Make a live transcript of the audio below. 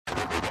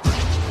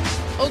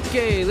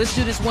Okay, let's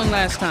do this one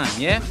last time,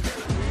 yeah?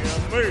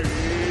 The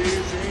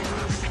Amazing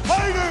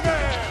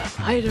Spider-Man!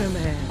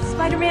 Spider-Man.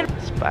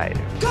 Spider-Man.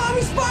 Spider. Call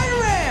me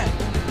Spider-Man!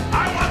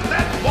 I want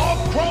that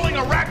wall-crawling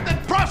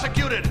arachnid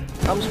prosecuted!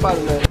 I'm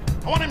Spider-Man.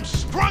 I want him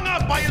strung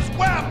out by his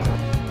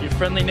web! Your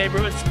friendly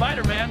neighborhood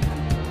Spider-Man.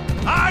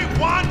 I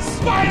want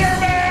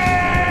Spider-Man!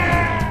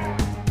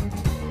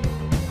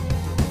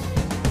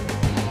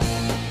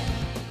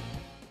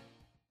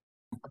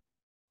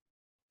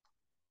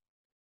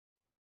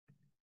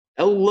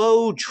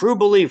 Hello, true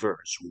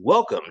believers.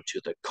 Welcome to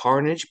the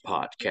Carnage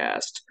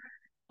podcast.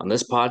 On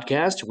this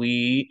podcast,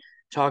 we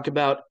talk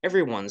about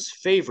everyone's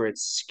favorite,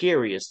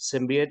 scariest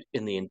symbiote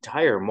in the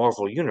entire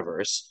Marvel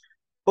universe.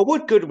 But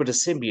what good would a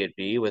symbiote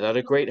be without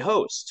a great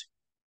host?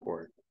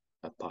 Or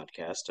a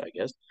podcast, I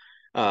guess.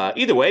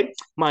 Either way,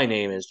 my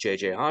name is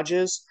JJ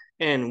Hodges,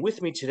 and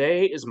with me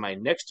today is my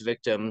next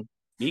victim,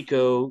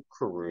 Nikko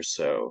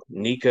Caruso.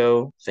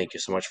 Nikko, thank you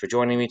so much for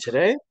joining me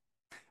today.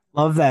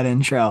 Love that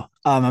intro.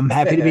 I'm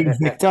happy to be a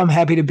victim.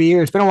 Happy to be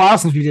here. It's been a while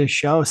since we did a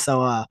show,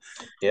 so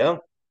Yeah.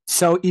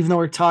 so even though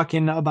we're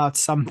talking about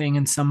something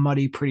and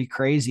somebody pretty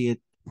crazy,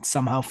 it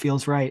somehow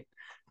feels right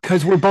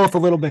because we're both a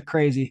little bit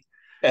crazy.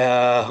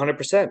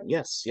 100%.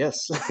 Yes,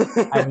 yes.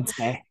 I would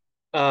say.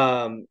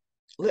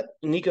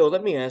 Nico,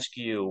 let me ask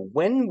you,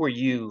 when were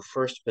you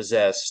first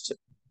possessed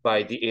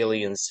by the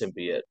alien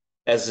symbiote?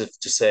 As if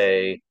to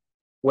say,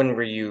 when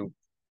were you,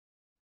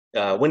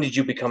 when did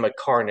you become a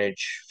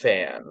Carnage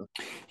fan?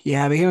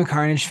 Yeah, I became a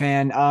Carnage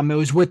fan. It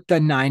was with the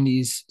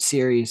 '90s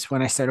series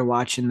when I started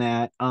watching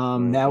that.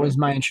 That was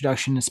my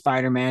introduction to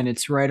Spider-Man.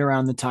 It's right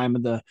around the time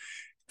of the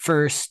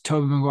first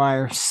Tobey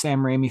Maguire, Sam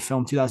Raimi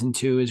film,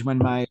 2002, is when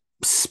my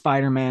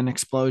Spider-Man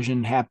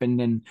explosion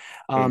happened. And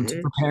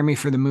to prepare me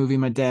for the movie,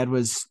 my dad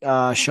was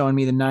showing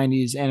me the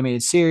 '90s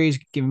animated series,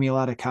 giving me a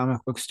lot of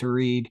comic books to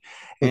read,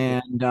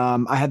 and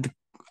I had the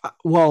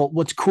well,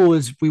 what's cool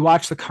is we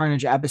watch the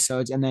Carnage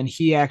episodes, and then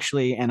he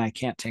actually, and I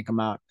can't take him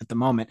out at the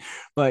moment,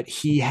 but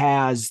he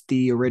has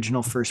the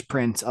original first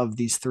print of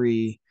these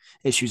 3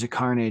 issues of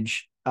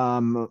Carnage,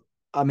 Amazing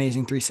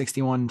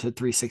 361 to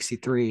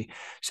 363.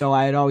 So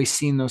I had always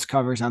seen those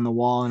covers on the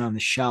wall and on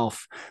the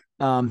shelf.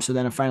 So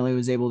then I finally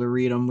was able to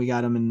read them. We got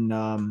them in,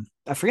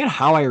 I forget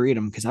how I read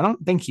them because I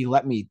don't think he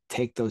let me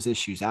take those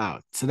issues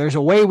out. So there's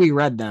a way we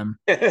read them.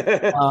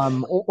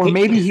 Or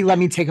maybe he let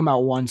me take them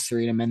out once to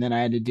read them, and then I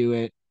had to do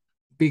it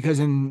because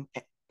in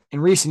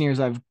recent years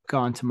I've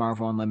gone to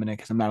Marvel Unlimited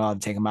because I'm not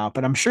allowed to take them out,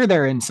 but I'm sure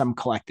they're in some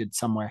collected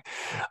somewhere.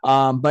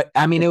 But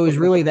I mean, it was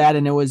really that,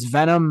 and it was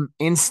Venom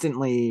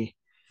instantly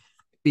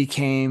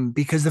became,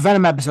 because the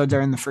Venom episodes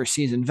are in the first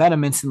season.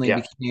 Venom instantly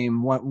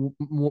became what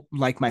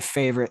like my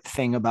favorite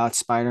thing about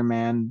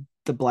Spider-Man.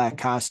 The black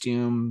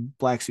costume,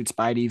 black suit,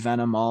 Spidey,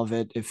 Venom, all of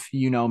it. If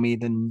you know me,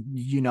 then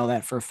you know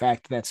that for a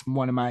fact. That's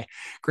one of my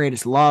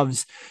greatest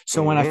loves.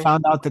 So when I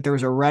found out that there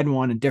was a red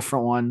one, a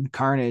different one,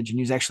 Carnage, and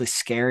he was actually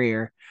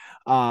scarier,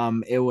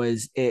 it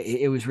was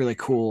really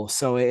cool.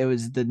 So it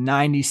was the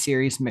 '90s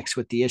series mixed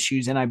with the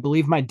issues, and I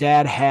believe my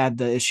dad had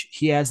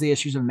he has the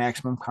issues of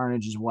Maximum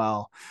Carnage as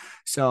well.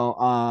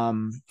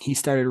 So he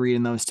started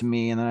reading those to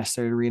me, and then I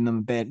started reading them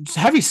a bit. It's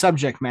heavy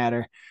subject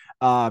matter.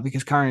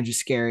 Because Carnage is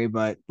scary,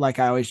 but like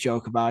I always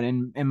joke about,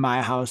 in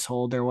my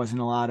household, there wasn't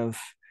a lot of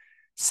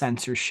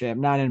censorship,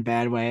 not in a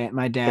bad way.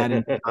 My dad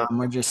and mom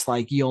were just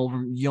like,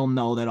 you'll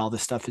know that all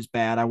this stuff is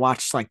bad. I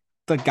watched like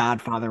The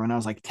Godfather when I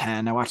was like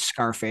 10. I watched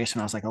Scarface when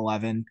I was like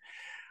 11.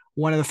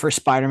 One of the first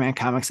Spider-Man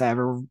comics I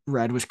ever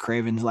read was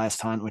Kraven's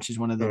Last Hunt, which is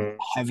one of the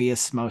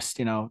heaviest, most,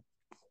 That's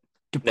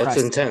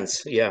depressing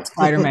intense. Yeah.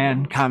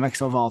 Spider-Man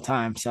comics of all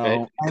time. So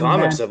Right.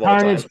 Comics of all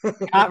Carnage,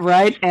 time.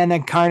 right? And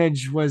then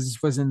Carnage was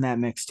in that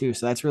mix too.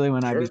 So that's really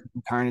when I Sure. became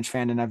a Carnage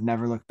fan, and I've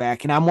never looked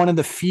back. And I'm one of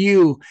the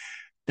few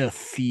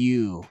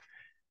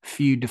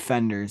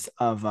defenders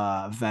of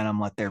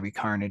Venom Let There Be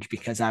Carnage,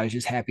 because I was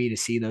just happy to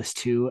see those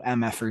two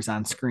MFers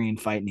on screen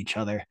fighting each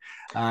other.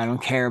 I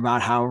don't care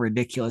about how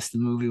ridiculous the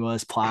movie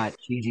was, plot,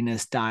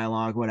 cheesiness,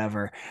 dialogue,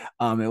 whatever.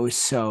 It was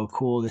so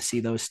cool to see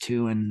those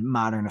two in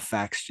modern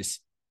effects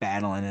just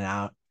battling it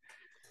out.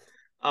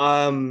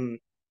 I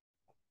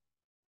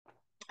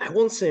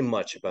won't say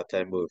much about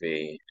that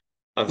movie,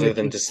 other Which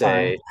than is to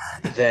say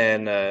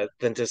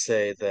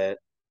that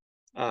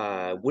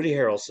Woody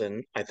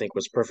Harrelson, I think,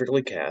 was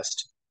perfectly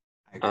cast.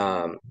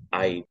 fine.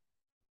 I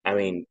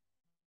mean,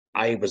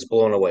 I was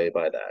blown away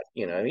by that.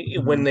 I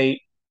mean, when they,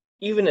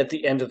 even at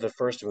the end of the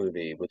first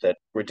movie with that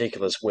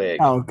ridiculous wig,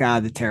 Oh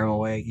God, the terrible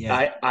wig.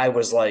 Yeah. I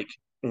was like,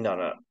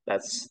 no,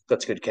 that's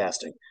good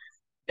casting.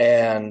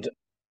 And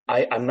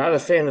I'm not a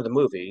fan of the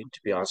movie,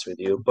 to be honest with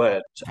you,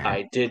 but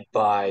I did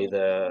buy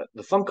the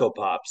Funko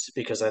Pops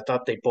because I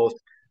thought they both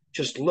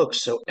just looked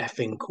so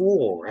effing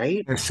cool,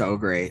 right? They're so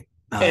great.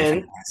 Oh, they're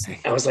And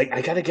fantastic. I was like,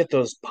 I gotta get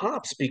those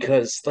pops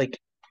because, like,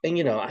 and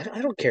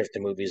I don't care if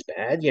the movie's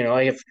bad.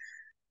 I have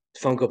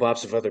Funko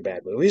Pops of other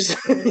bad movies,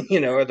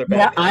 other bad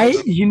Yeah,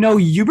 comics.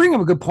 you bring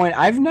up a good point.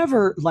 I've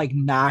never like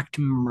knocked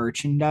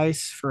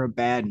merchandise for a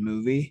bad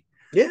movie.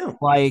 Yeah.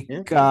 Like,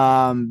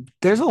 Yeah.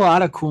 there's a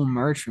lot of cool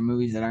merch for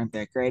movies that aren't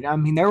that great. I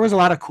mean, there was a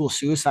lot of cool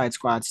Suicide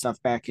Squad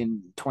stuff back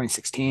in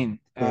 2016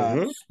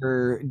 Hmm.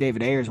 for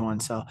David Ayer's one.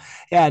 So,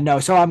 yeah, no.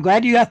 So I'm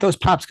glad you got those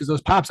pops because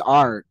those pops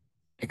are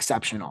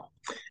exceptional.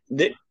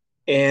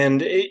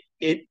 And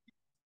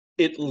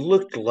it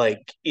looked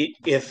like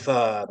if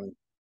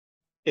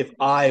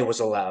I was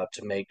allowed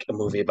to make a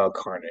movie about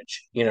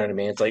Carnage, you know what I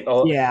mean? It's like,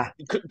 oh, Yeah.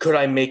 could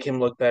I make him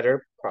look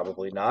better?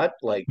 Probably not.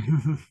 Like,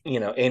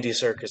 Andy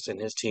Serkis and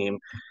his team,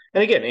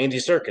 and again, Andy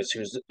Serkis,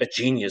 who's a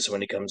genius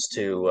when it comes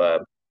to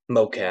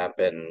mocap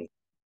and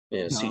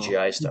No,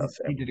 CGI stuff.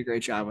 he did a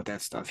great job with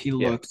that stuff.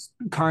 Yeah,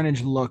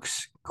 Carnage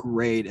looks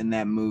great in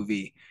that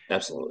movie,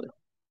 absolutely.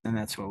 and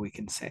that's what we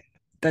can say.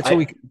 That's what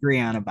we I can agree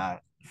on about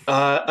it.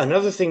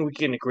 Another thing we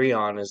can agree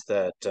on is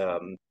that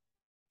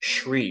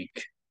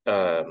Shriek,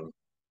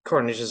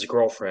 Carnage's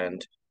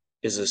girlfriend,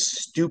 is a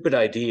stupid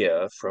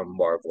idea from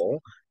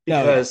Marvel Oh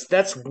yeah, because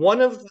that's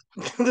one of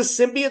the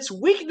symbiote's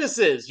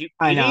weaknesses, you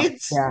I know.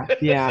 idiots.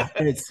 Yeah.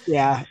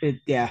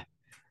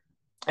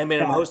 I mean,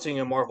 I'm Yeah. hosting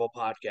a Marvel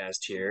podcast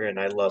here, and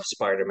I love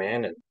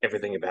Spider-Man and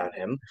everything about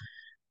him,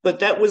 but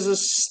that was a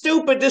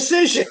stupid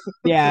decision.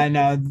 Yeah,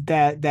 no,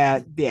 yeah,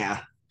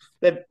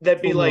 That'd a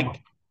be like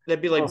little,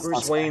 that'd be a little like Bruce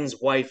suspect.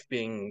 Wayne's wife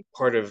being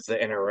part of the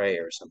NRA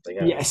or something.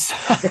 I Yes,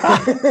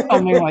 don't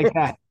something like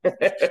that.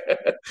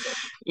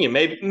 know.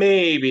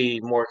 Maybe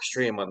more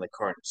extreme on the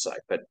Carnage side,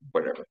 but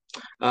whatever.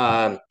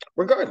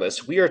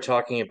 Regardless, we are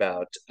talking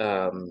about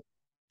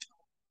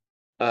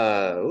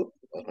lost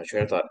my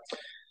train of thought.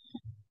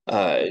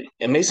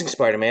 Amazing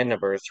Spider-Man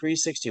number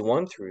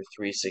 361 through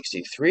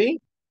 363.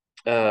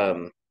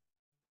 Um,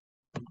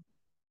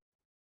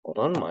 Hold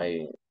on,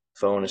 my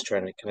phone is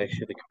trying to connect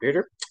to the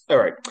computer. All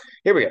right,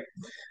 here we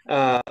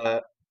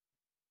go.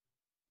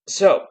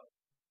 So,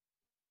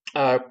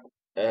 uh,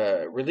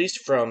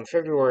 released from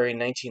February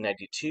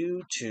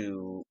 1992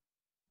 to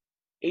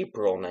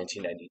April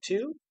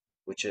 1992,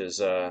 which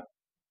is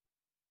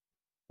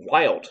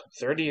wild,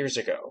 30 years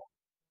ago.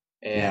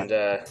 Yeah.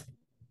 And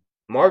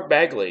Mark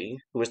Bagley,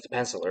 who is the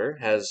penciler,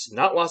 has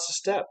not lost a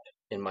step,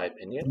 in my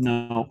opinion.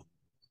 No.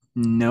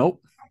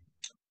 Nope.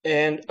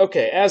 And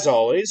okay, as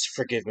always,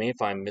 forgive me if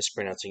I'm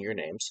mispronouncing your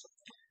names,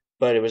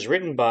 but it was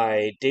written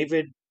by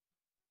David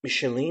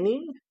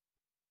Michelini.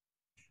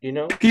 You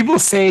know? People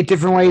say it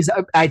different ways.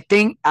 I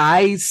think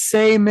I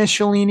say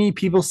Michelini.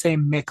 People say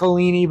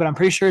Michelini, but I'm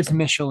pretty sure it's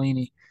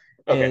Michelini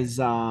Okay. is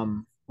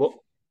Well, how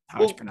it's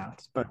we'll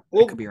pronounced, but I could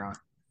we'll be wrong.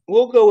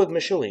 we'll go with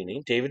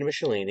Michelini, David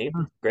Michelini,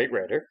 Mhm. great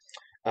writer.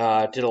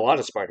 Did a lot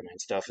of Spider-Man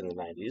stuff in the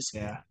 90s.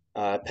 Yeah.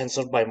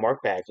 Penciled by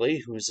Mark Bagley,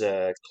 who's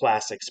a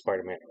classic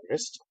Spider-Man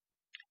artist.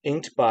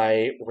 Inked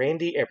by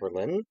Randy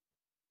Eberlin.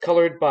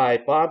 Colored by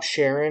Bob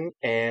Sharon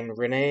and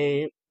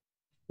Renee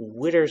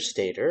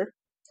Witterstater.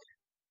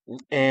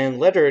 And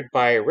lettered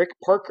by Rick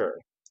Parker.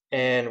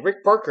 And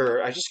Rick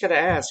Parker, I just gotta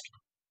ask,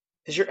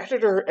 has your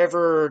editor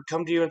ever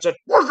come to you and said,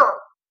 Parker,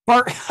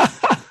 Bart,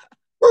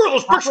 where are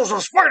those pictures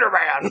of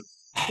Spider-Man?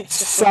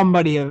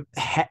 somebody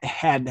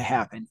had to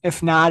happen.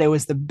 If not, it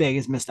was the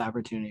biggest missed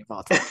opportunity of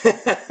all time.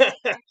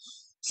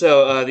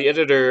 So the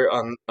editor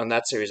on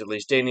that series, at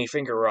least, Danny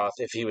Fingerroth,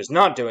 if he was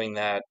not doing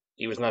that,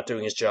 he was not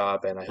doing his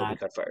job, and I hope he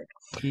got fired.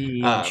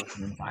 He Um, should have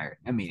been fired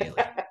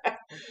immediately.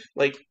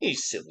 like you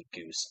silly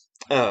goose.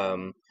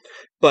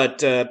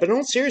 But in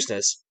all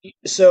seriousness,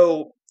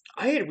 so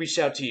I had reached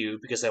out to you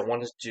because I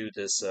wanted to do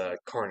this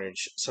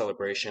Carnage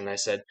celebration. I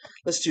said,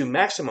 let's do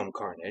Maximum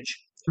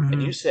Carnage.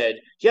 And you Mhm. said,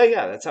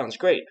 yeah, that sounds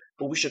great.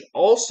 But we should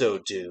also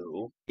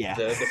do Yeah.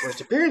 the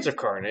first appearance of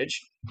Carnage,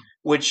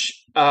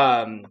 which,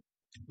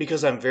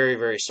 because I'm very,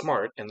 very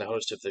smart and the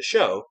host of the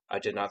show, I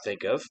did not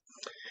think of.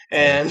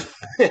 And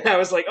I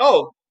was like,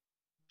 oh,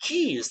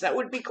 geez, that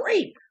would be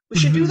great. We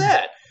should do Mhm.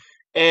 that.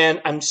 And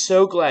I'm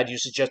so glad you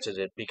suggested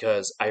it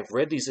because I've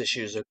read these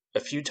issues a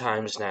few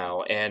times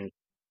now, and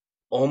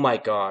oh my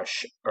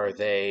gosh, are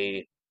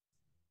they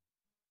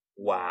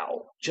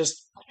wow.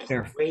 Just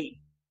They're great.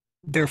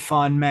 they're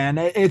fun, man.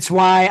 It's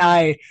why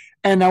I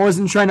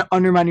wasn't trying to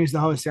undermine you as the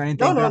host or No, anything,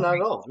 but no, I'm not like,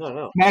 at all. No,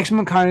 no.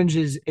 Maximum Carnage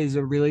is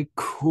a really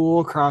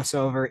cool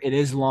crossover. It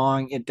is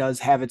long. It does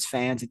have its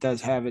fans. It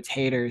does have its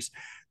haters.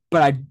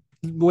 But I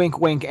wink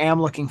wink am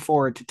looking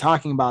forward to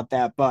talking about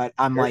that. But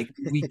I'm Sure. like,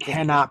 we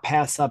cannot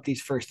pass up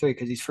these first three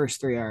because these first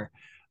three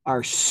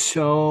are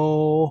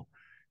so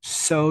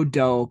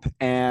dope.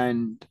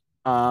 And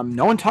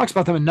no one talks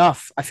about them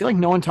enough. I feel like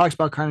no one talks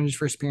about Carnage's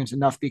first appearance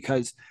enough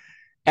because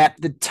at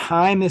the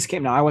time this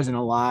came, now I wasn't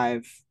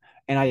alive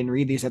and I didn't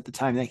read these at the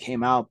time they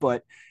came out,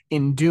 but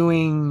in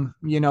doing,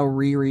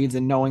 rereads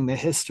and knowing the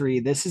history,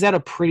 this is at a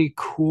pretty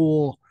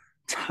cool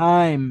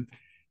time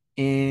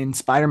in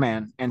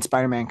Spider-Man and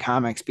Spider-Man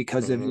comics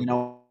because of, Hmm.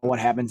 what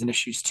happens in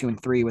issues 2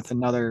 and 3 with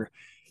another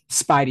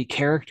Spidey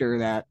character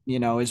that,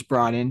 is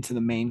brought into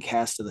the main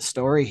cast of the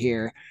story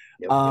here.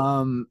 Yep,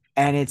 yep.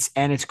 And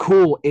it's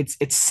cool.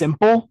 It's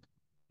simple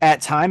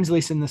at times, at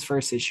least in this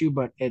first issue,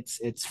 but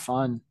it's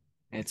fun.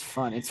 It's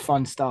fun. It's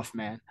fun stuff,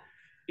 man.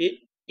 It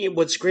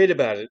what's great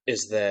about it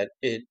is that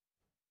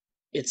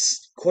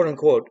it's quote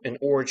unquote an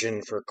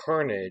origin for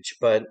Carnage,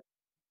 but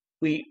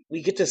we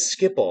get to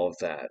skip all of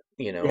that.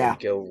 We Yeah.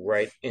 go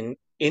right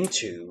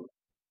into,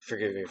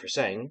 forgive me for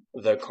saying,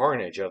 the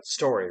carnage of the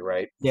story,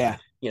 right? Yeah.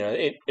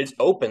 It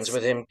opens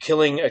with him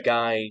killing a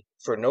guy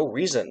for no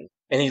reason.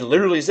 And he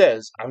literally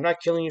says, "I'm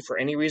not killing you for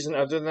any reason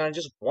other than I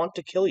just want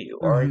to kill you."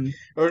 Hmm.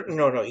 Or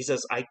no, he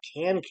says, "I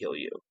can kill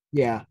you."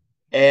 Yeah.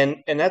 And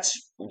that's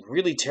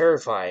really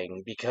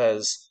terrifying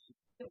because,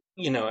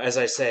 as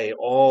I say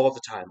all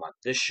the time on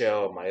this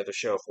show, my other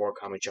show, For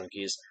Comic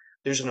Junkies,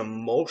 there's an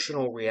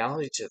emotional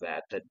reality to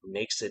that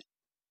makes it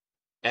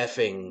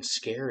effing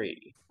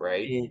scary,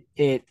 right?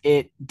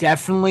 It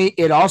definitely,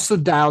 it also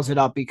dials it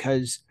up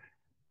because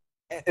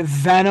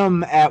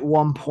Venom at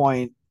one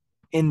point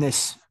in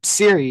this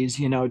series,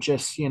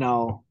 just,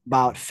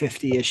 about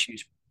 50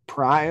 issues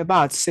prior,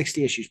 about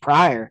 60 issues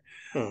prior,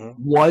 Hmm.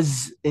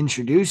 was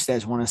introduced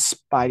as one of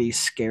Spidey's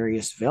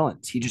scariest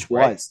villains. He just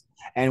Right? was.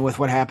 And with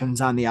what happens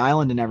on the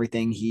island and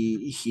everything,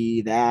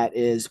 that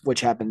is,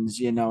 which happens,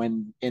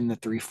 in the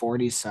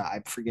 340s. So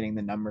I'm forgetting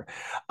the number.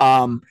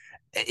 Um,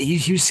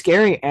 he was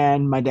scary,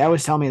 and my dad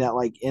was telling me that,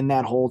 like, in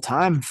that whole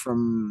time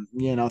from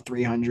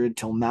 300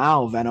 till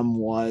now, Venom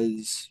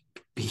was,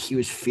 he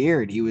was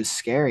feared, he was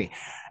scary.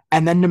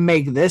 And then to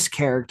make this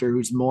character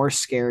who's more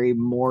scary,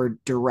 more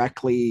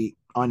directly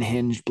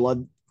unhinged,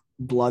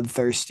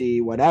 bloodthirsty,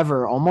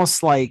 whatever,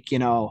 almost like,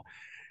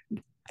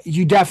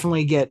 you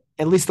definitely get,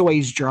 at least the way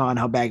he's drawn,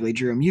 how Bagley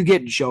drew him, you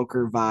get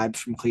Joker vibes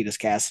from Cletus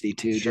Cassidy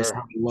too, just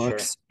how Sure, he sure.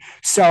 looks.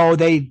 So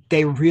they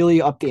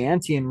really upped the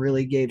ante and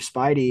really gave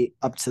Spidey,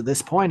 up to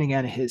this point,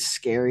 again, his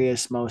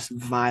scariest, most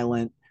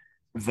violent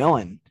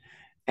villain.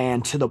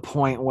 And to the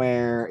point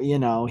where,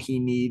 he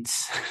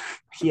needs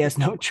he has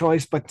no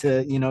choice but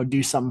to,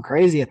 do something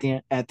crazy at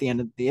the end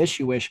of the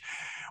issue, which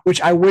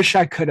I wish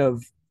I could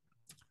have,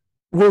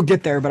 we'll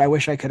get there, but I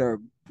wish I could have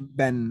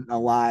been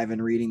alive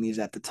and reading these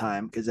at the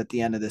time, because at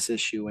the end of this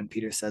issue, when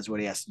Peter says what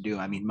he has to do,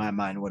 I mean, my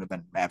mind would have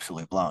been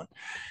absolutely blown.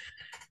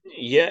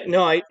 Yeah,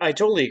 no, I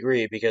totally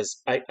agree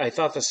because I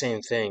thought the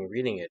same thing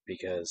reading it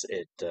because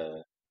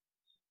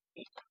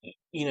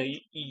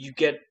you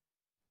get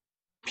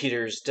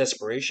Peter's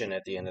desperation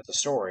at the end of the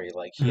story.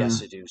 Like, he has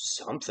Mm-hmm. to do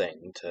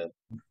something to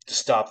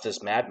stop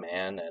this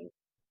madman,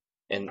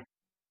 and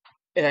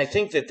and I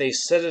think that they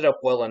set it up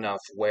well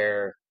enough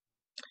where,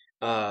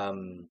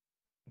 um,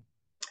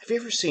 have you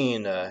ever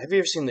seen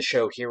the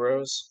show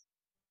Heroes?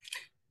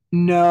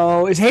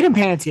 No, is Hayden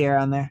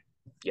Panettiere on there?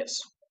 Yes.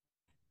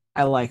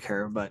 I like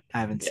her, but I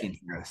haven't Yeah. seen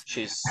Heroes.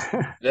 She's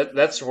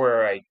that's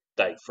where I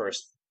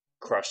first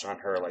crushed on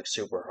her like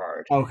super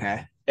hard.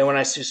 Okay. And when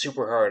I see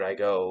super hard, I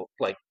go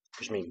like,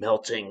 there's me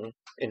melting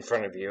in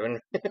front of you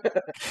and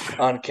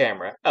on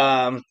camera.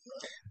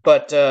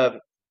 But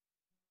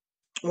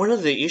one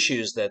of the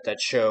issues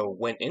that show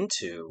went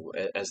into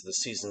as the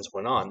seasons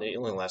went on, they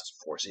only lasted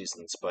 4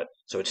 seasons, but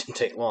so it didn't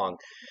take long,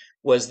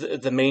 was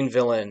the main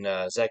villain,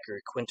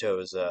 Zachary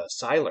Quinto's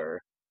Siler,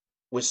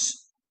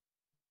 was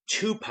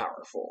too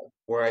powerful,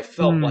 where I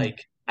felt Mm,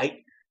 like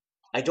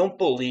I don't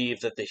believe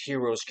that the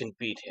heroes can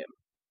beat him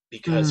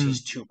because mm,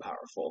 he's too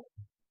powerful.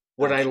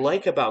 What I gotcha.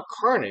 like about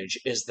Carnage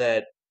is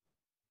that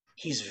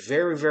he's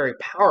very, very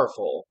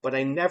powerful, but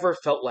I never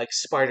felt like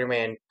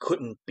Spider-Man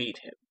couldn't beat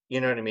him. You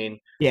know what I mean?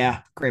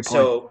 Yeah, great point.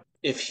 So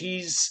if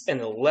he's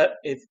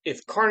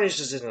if Carnage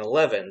is at an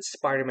 11,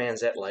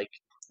 Spider-Man's at like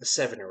a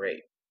 7 or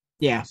 8.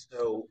 Yeah.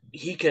 So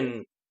he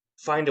can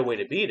find a way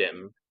to beat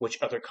him,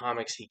 which other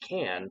comics he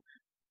can.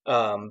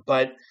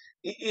 But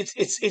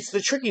it's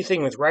the tricky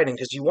thing with writing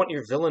because you want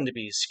your villain to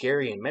be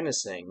scary and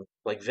menacing,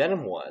 like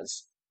Venom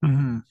was.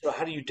 Hmm. So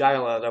how do you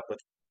dial that up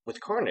with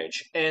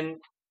Carnage? And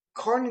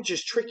Carnage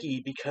is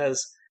tricky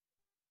because,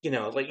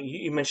 like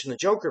you mentioned the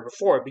Joker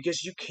before,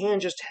 because you can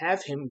just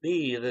have him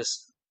be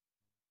this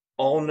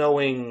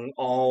all-knowing,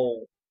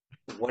 all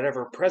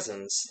whatever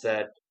presence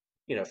that,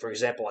 for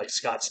example, like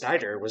Scott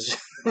Snyder was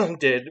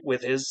did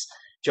with his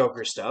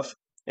Joker stuff.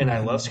 And I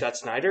love Hmm. Scott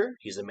Snyder;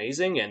 he's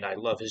amazing, and I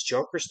love his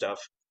Joker stuff.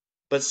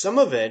 But some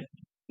of it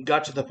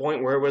got to the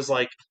point where it was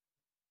like,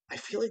 I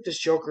feel like this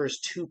Joker is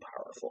too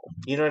powerful.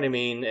 You know what I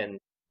mean? And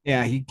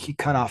Yeah, he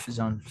cut off his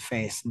own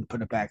face and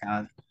put it back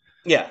on.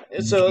 yeah,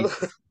 it's a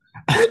Jeez.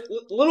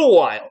 little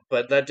wild,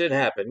 but that did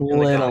happen in the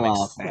Little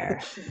out comics.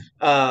 there.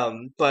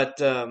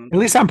 But At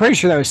least I'm pretty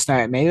sure that was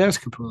Snyder. Maybe that was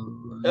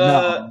Capullo.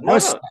 No, no,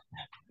 no,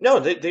 no,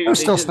 that was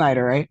they still did.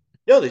 Snyder, right?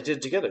 No, they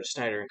did together,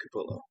 Snyder and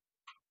Capullo.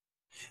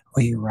 Oh,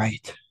 you're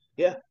right.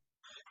 Yeah.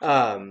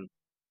 Um,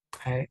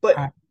 I but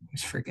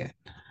always forget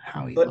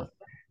how he but looked.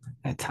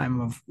 That time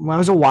of, well, it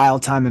was a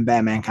wild time in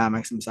Batman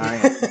comics. I'm sorry.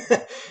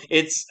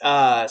 it's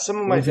some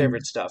of It my was in,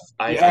 favorite stuff.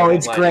 I oh, won't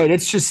it's lie to you. great.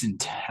 It's just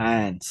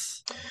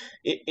intense.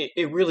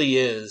 It really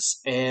is,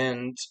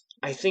 and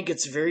I think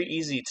it's very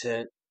easy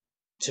to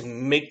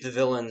make the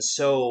villain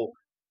so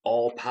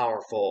all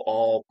powerful,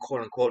 all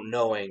quote unquote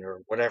knowing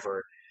or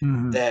whatever,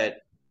 Hmm. that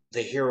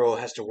the hero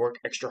has to work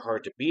extra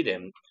hard to beat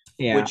him,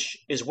 Yeah. which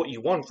is what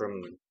you want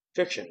from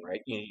fiction,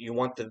 right? You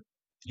want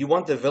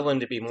the villain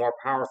to be more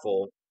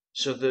powerful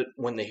so that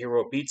when the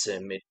hero beats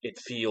him, it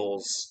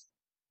feels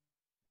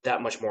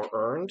that much more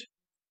earned.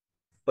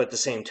 But at the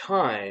same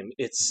time,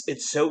 it's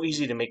so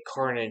easy to make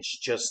Carnage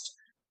just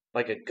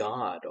like a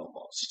god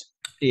almost.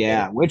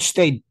 Yeah, And which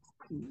they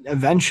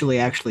eventually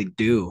actually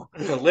do.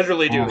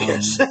 literally do,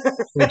 yes.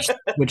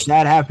 Which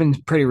that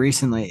happened pretty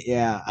recently.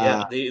 Yeah.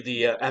 Yeah,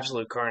 the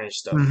Absolute Carnage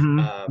stuff,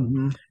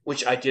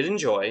 which I did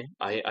enjoy.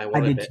 I I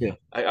will did admit.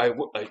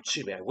 too.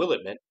 Excuse me, I will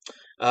admit.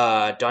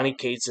 Donny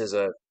Cates is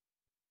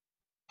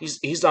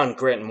he's on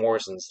Grant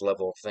Morrison's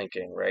level of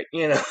thinking, right?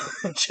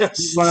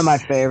 He's one of my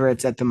Just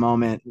favorites at the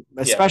moment, yeah.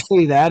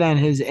 especially that and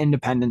his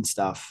independent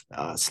stuff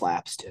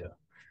slaps too.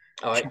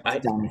 Oh, Shout out to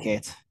Donny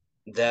Cates.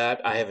 that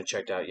I haven't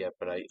checked out yet,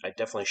 but I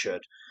definitely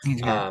should.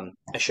 He's great.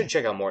 I should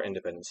check out more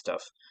independent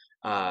stuff.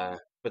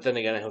 But then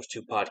again, I host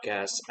 2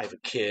 podcasts. I have a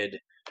kid.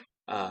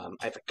 I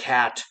have a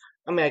cat.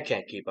 I mean, I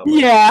can't keep up with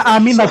Yeah, I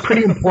everything. mean, So. like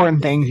pretty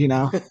important things,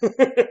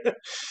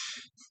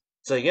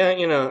 So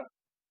yeah,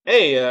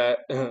 hey,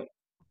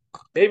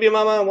 baby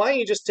mama, why don't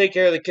you just take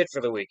care of the kid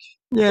for the week?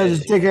 Yeah, As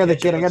just take care of the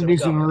catch kid. up I on got to some do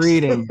some comics.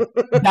 reading.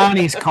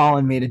 Donnie's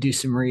calling me to do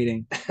some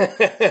reading.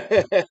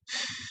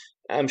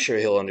 I'm sure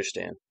he'll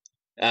understand.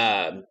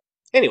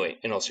 Anyway,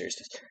 in all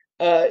seriousness,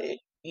 uh,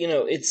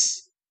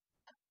 it's.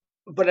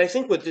 But I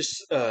think what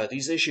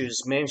these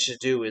issues manage to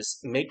do is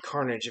make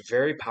Carnage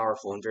very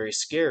powerful and very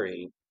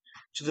scary,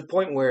 to the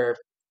point where,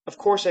 of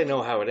course, I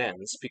know how it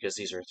ends because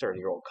these are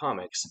 30-year-old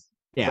comics.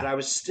 But Yeah. I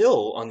was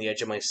still on the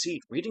edge of my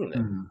seat reading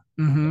them,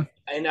 Mm-hmm.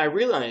 and I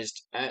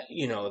realized,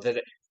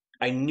 that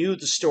I knew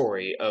the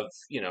story of,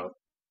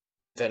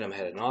 Venom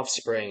had an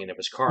offspring and it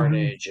was Mm-hmm.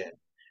 Carnage, and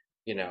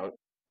you know,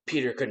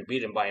 Peter couldn't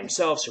beat him by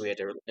himself, so he had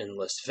to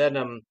enlist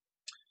Venom,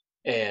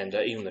 and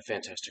even the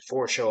Fantastic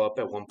Four show up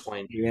at one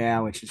point. Yeah,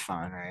 which is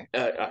fun, right?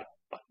 I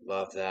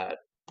love that,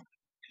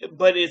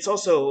 but it's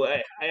also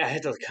I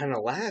had to kind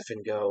of laugh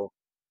and go,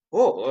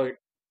 "Whoa,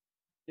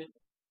 did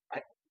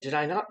I, did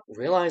I not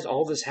realize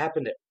all this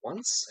happened at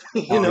once?"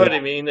 You Oh know what yeah.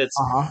 I mean? It's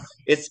Uh-huh.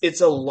 it's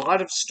it's a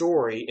lot of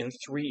story in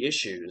 3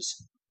 issues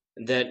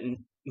that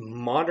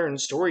modern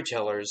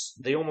storytellers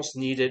they almost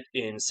need it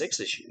in 6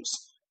 issues.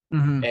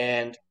 Mm-hmm.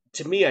 And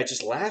to me, I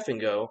just laugh and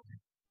go,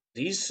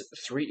 these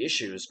 3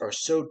 issues are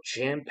so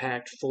jam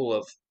packed full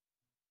of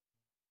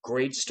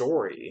great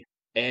story.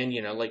 And,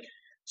 like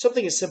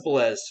something as simple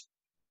as,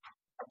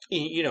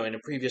 in a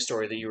previous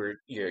story that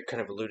you're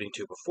kind of alluding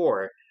to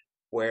before,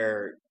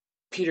 where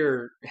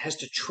Peter has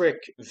to trick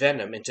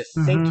Venom into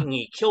Mm-hmm. thinking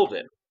he killed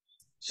him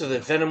so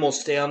that Venom will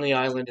stay on the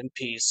island in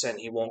peace and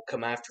he won't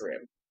come after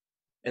him.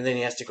 And then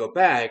he has to go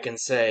back and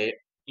say,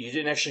 "You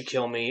didn't actually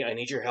kill me. I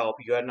need your help.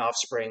 You had an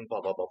offspring,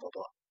 blah, blah, blah, blah,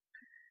 blah."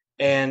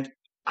 And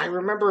I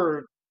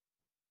remember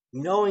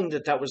knowing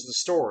that that was the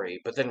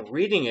story, but then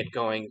reading it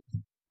going,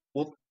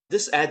 well,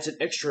 this adds an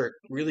extra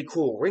really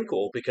cool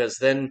wrinkle because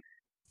then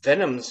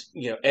Venom's,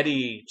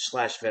 Eddie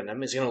slash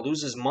Venom is going to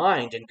lose his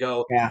mind and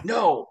go, Yeah.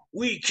 "No,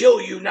 we kill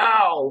you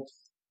now."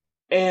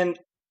 And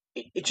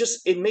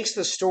it makes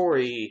the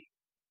story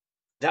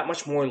that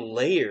much more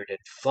layered and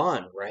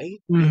fun,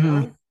 right?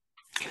 Mm-hmm.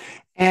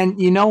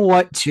 And you know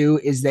what too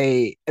is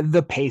the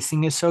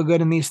pacing is so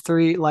good in these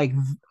three. Like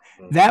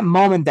that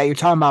moment that you're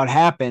talking about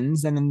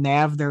happens, and then they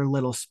have their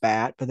little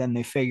spat, but then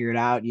they figure it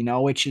out,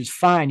 which is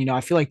fine.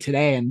 I feel like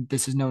today, and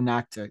this is no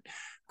knock to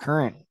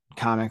current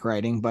comic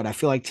writing, but I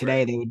feel like today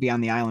Right. they would be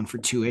on the island for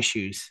 2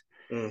 issues.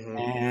 Mm-hmm.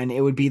 And it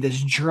would be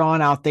this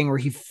drawn out thing where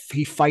he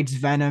fights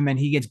Venom and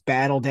he gets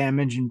battle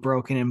damage and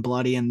broken and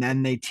bloody, and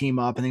then they team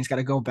up, and then he's got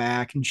to go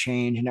back and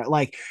change. And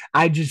like,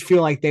 I just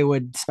feel like they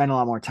would spend a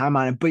lot more time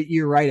on it. But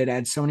you're right; it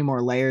adds so many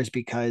more layers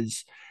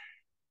because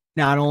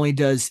not only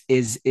is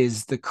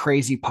the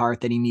crazy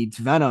part that he needs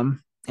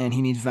Venom and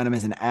he needs Venom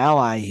as an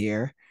ally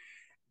here,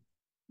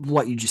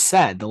 what you just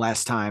said the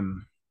last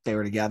time they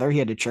were together, he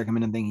had to trick him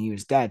into thinking he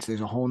was dead. So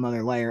there's a whole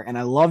nother layer. And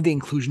I love the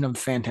inclusion of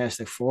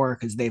Fantastic Four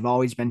because they've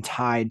always been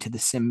tied to the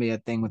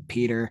symbiote thing with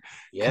Peter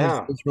because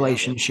Yeah, his yeah.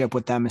 relationship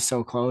with them is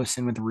so close,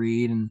 and with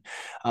Reed and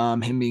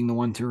him being the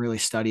one to really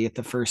study it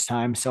the first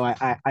time. So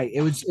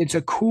it's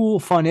a cool,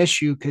 fun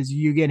issue because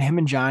you get him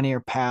and Johnny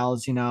are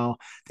pals.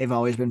 They've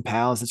always been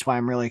pals. That's why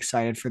I'm really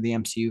excited for the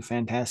MCU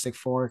Fantastic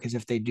Four, because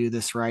if they do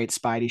this right,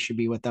 Spidey should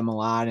be with them a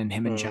lot, and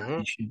him and Mm-hmm.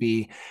 Johnny should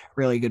be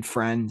really good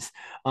friends.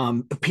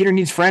 Peter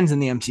needs friends in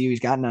the MCU.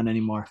 He's got none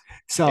anymore.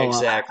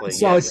 Exactly,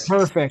 So it's yes.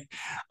 perfect.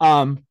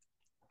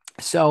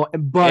 So,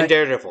 And but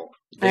Daredevil.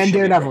 They and should be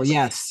Daredevil, friends.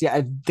 yes,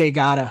 yeah, they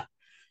gotta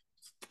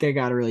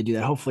really do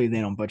that. Hopefully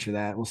they don't butcher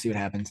that. We'll see what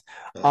happens.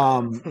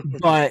 Uh,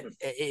 But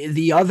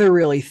the other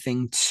really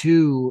thing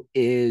too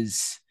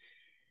is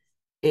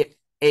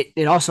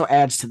it also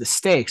adds to the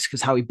stakes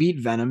because how he beat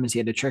Venom is he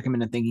had to trick him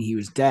into thinking he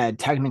was dead.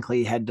 Technically,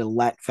 he had to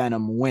let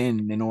Venom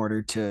win in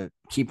order to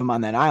keep him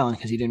on that island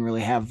because he didn't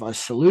really have a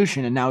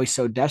solution. And now he's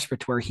so desperate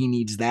to where he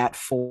needs that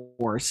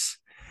force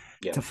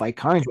yeah. to fight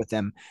Carnage with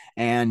him.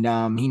 And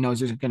he knows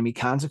there's going to be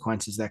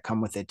consequences that come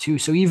with it too.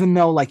 So even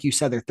though, like you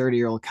said, they're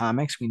 30-year-old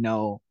comics, we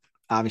know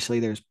obviously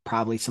there's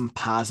probably some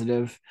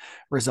positive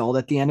result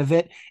at the end of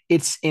it.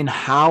 It's in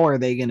how are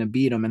they going to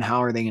beat them and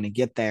how are they going to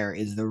get there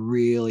is the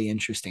really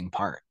interesting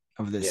part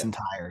of this Yeah.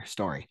 entire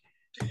story.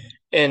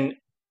 And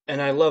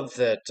and I love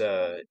that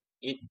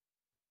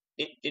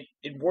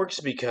it works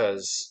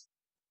because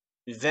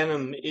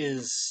Venom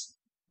is,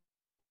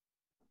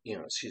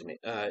 excuse me,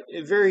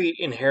 very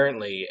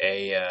inherently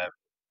a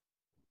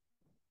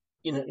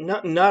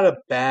not a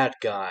bad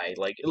guy.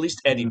 Like at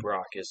least Eddie Mhm.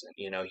 Brock isn't.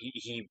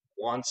 He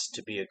wants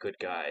to be a good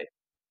guy.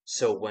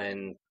 So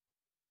when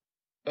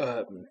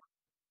um,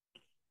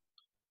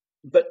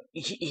 but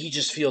he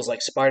just feels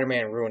like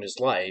Spider-Man ruined his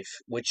life,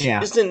 which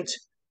Yeah, isn't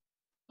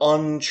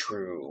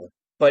untrue,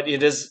 but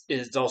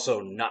it's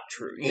also not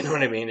true. You know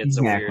what I mean? It's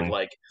a weird exactly.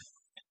 like,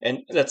 and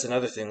that's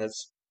another thing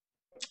that's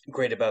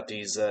great about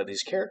these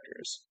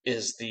characters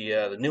is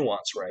the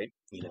nuance, right?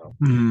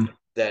 Mhm.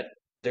 That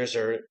there's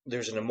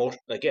an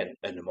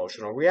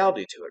emotional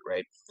reality to it,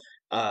 right?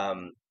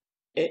 Um,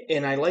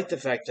 and I like the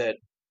fact that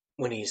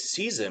when he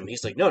sees him,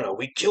 he's like, "No, no,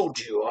 we killed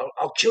you.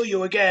 I'll kill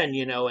you again,"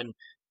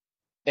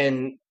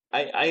 and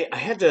I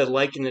had to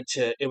liken it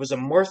to it was a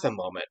Martha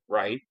moment,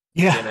 right?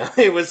 Yeah.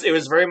 It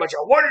was very much a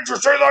 "Why did you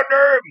say that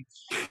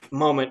name?"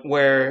 moment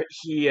where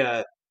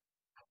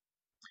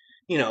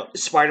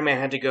Spider-Man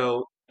had to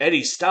go,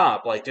 Eddie,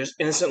 stop! Like there's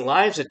innocent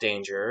lives in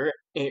danger,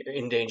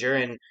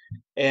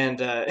 and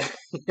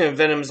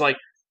Venom's like,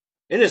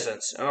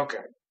 innocence, okay,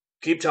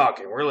 keep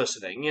talking, we're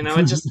listening.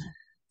 It just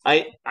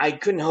I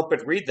couldn't help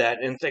but read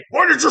that and think,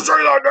 why did you say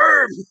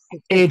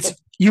It's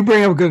you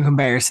bring up a good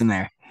comparison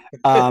there.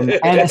 And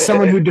as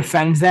someone that who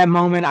defends that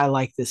moment, I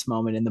like this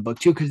moment in the book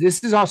too, because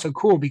this is also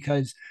cool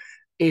because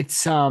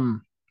it's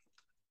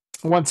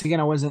once again,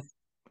 I wasn't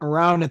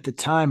around at the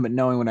time, but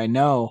knowing what I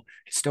know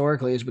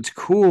historically is what's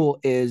cool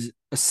is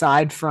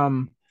aside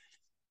from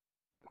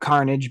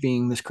Carnage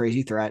being this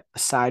crazy threat,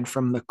 aside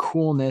from the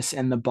coolness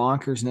and the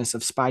bonkersness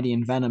of Spidey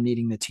and Venom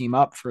needing to team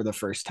up for the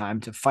first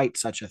time to fight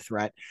such a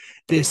threat,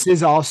 name? this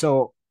is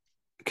also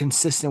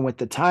consistent with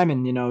the time.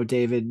 And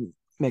David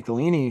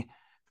Michelini,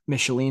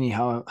 Michelini,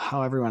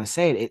 however you want to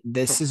say it,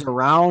 this is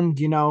around.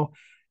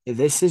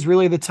 This is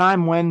really the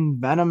time when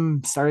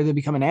Venom started to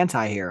become an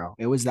anti-hero.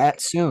 It was that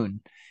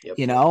soon,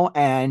 Yep.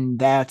 and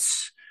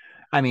that's.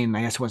 I mean,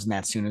 I guess it wasn't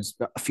that soon as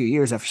a few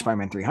years after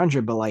Spider-Man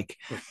 300, but like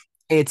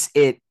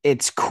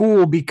it's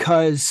cool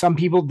because some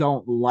people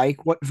don't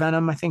like what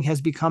Venom I think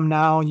has become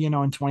now. In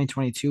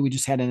 2022, we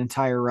just had an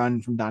entire run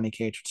from Donny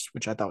Cates,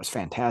 which I thought was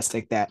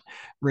fantastic. That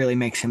really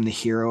makes him the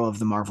hero of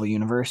the Marvel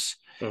universe.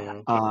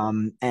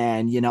 Hmm.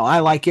 And I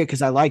like it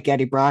because I like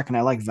Eddie Brock and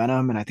I like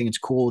Venom, and I think it's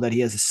cool that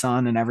he has a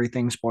son and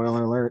everything.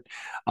 Spoiler alert.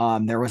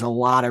 There was a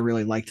lot I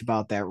really liked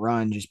about that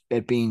run, just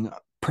it being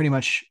pretty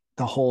much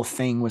the whole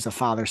thing was a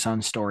father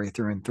son story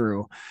through and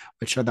through,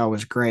 which I thought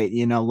was great.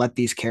 Let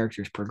these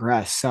characters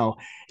progress. So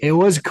it Yeah.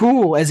 was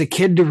cool as a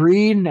kid to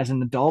read, as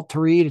an adult to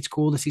read. It's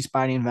cool to see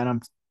Spidey and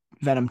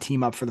Venom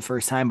team up for the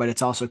first time, but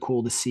it's also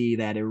cool to see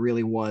that it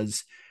really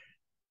was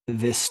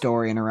this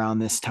story and around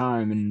this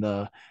time and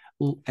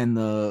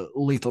the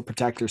lethal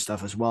protector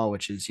stuff as well,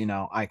 which is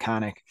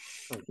iconic,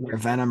 Mhm. where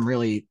Venom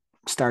really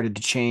started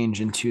to change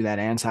into that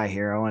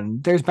anti-hero.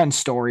 And there's been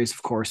stories,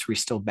 of course, where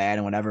he's still bad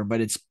and whatever, but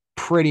it's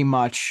pretty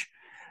much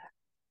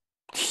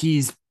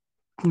he's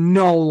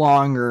no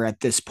longer at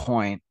this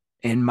point,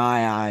 in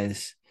my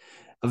eyes,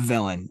 a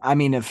villain. I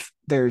mean, if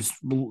there's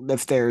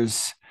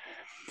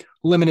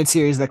limited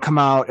series that come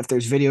out, if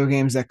there's video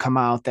games that come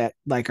out that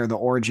like are the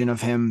origin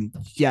of him,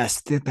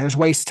 yes, there's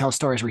ways to tell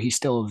stories where he's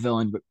still a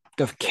villain, but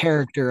the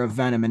character of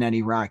Venom and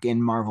Eddie Rock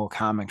in Marvel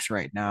Comics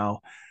right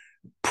now,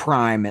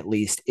 Prime at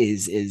least,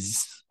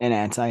 is an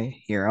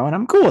anti-hero, and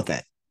I'm cool with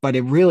it. But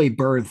it really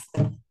birthed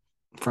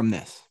from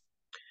this.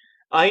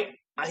 I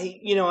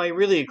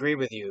really agree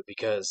with you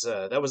because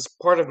that was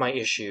part of my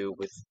issue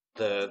with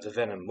the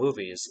Venom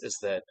movies is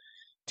that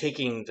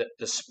taking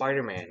the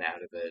Spider-Man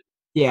out of it,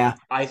 Yeah.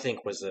 I think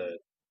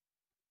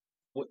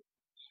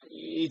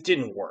it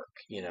didn't work,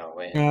 Yeah,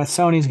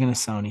 Sony's gonna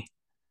Sony.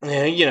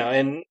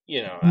 and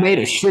Made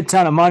a shit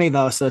ton of money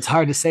though, so it's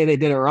hard to say they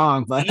did it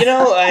wrong, but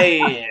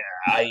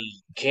I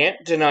can't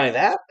deny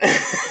that,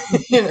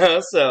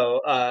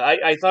 So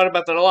I thought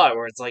about that a lot,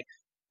 where it's like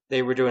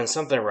they were doing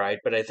something right,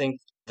 but I think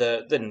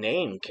the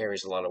name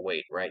carries a lot of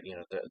weight, right?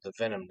 The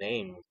Venom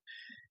name,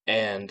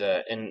 and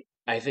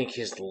I think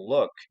his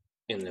look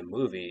in the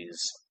movies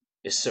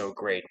is so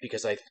great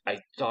because I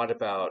thought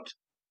about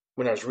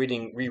when I was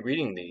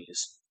rereading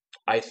these,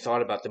 I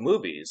thought about the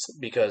movies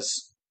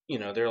because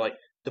they're like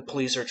the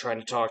police are trying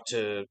to talk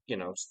to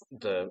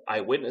the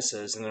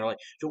eyewitnesses, and they're like,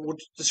 well,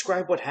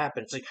 describe what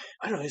happened. It's like,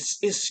 I don't know,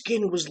 his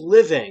skin was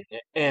living,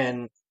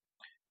 and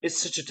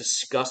it's such a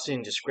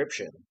disgusting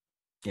description,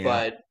 yeah.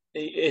 but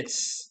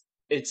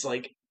it's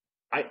like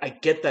I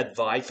get that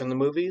vibe from the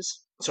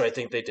movies, so I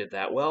think they did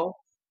that well,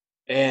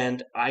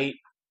 and I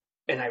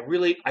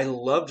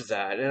loved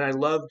that, and I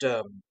loved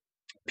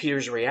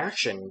Peter's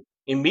reaction.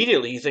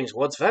 Immediately, he thinks,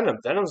 "What's Venom?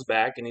 Venom's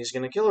back, and he's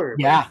going to kill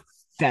everybody." Yeah.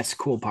 That's the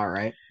cool part,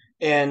 right?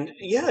 And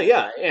yeah,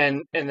 yeah,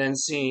 and then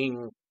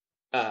seeing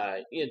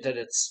that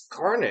it's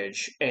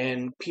Carnage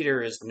and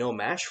Peter is no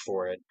match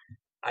for it,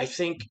 I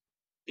think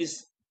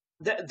is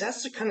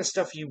that's the kind of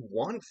stuff you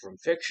want from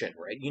fiction,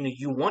 right?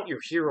 You want your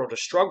hero to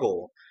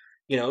struggle,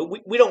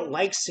 we don't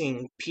like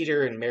seeing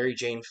Peter and Mary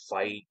Jane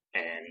fight,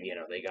 and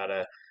they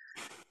gotta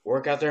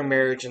work out their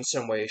marriage in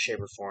some way, shape,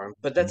 or form.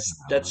 But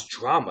that's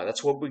drama.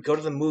 That's what we go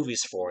to the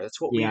movies for.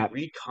 That's what we Yeah.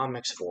 read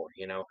comics for.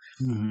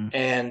 Mm-hmm.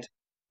 And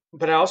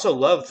but I also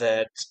love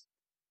that,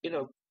 you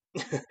know,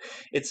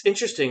 it's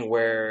interesting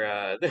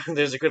where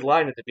there's a good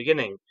line at the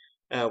beginning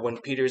when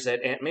Peter's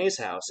at Aunt May's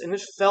house, and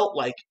it felt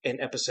like an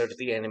episode of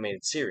the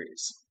animated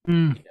series.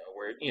 Mm.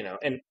 Where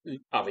and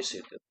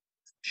obviously the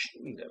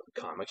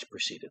comics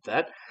preceded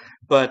that,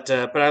 but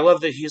I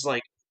love that she's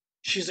like,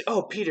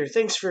 "Oh, Peter,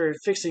 thanks for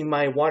fixing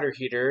my water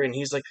heater," and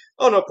he's like,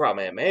 "Oh, no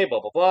problem, Aunt May, blah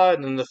blah blah,"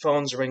 and then the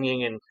phone's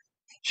ringing, and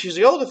she's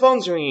like, "Oh, the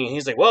phone's ringing," and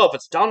he's like, "Well, if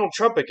it's Donald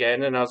Trump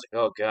again," and I was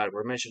like, "Oh God,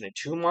 we're mentioning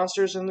two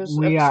monsters in this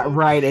We are episode."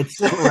 right. It's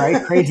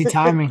right. Crazy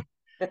timing.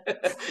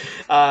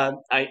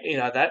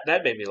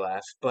 That made me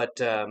laugh,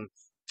 but I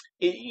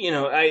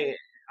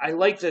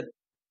like that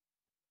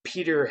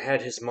Peter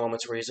had his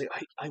moments where he's like,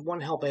 I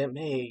want to help Aunt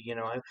May,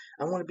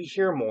 I want to be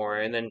here more.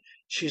 And then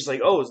she's like,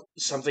 oh,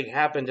 something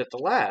happened at the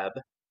lab.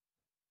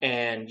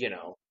 And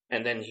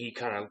then he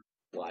kind of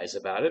lies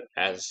about it,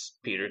 as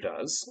Peter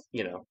does,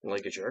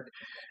 like a jerk.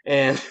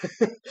 And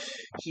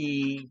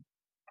he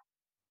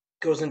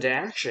goes into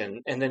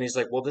action. And then he's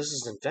like, well, this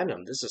isn't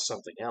Venom. This is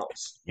something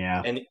else.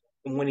 Yeah. And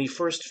when he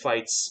first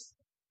fights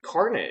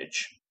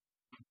Carnage,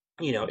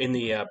 in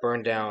the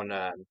burned down,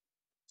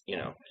 you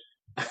know,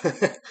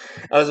 I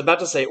was about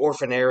to say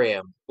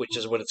orphanarium, which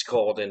is what it's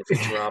called in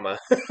Futurama.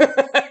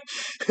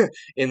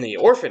 In the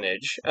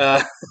orphanage,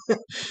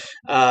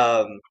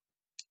 um,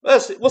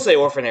 we'll say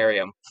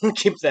orphanarium.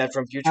 Keep that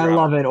from I Futurama.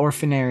 love it.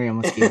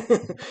 Orphanarium. Let's keep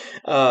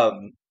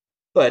it.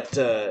 But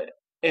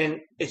and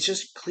it's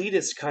just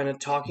Cletus kind of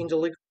talking to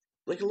like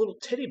a little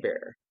teddy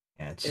bear,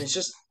 Yeah, and it's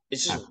just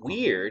cool.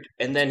 weird.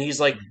 And then he's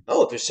like,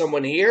 "Oh, there's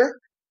someone here,"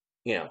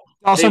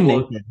 Also they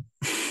will. naked.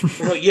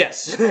 Oh,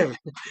 yes.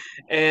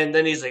 And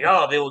then he's like,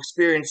 "Oh, they will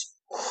experience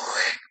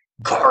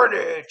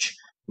carnage,"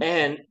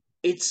 and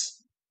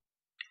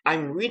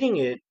I'm reading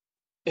it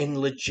and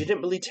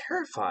legitimately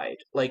terrified.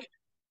 Like,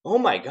 oh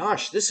my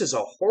gosh, this is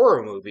a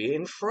horror movie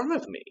in front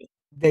of me.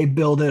 They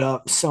build it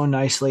up so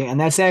nicely, and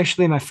that's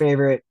actually my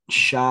favorite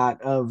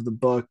shot of the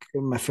book.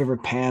 My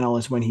favorite panel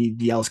is when he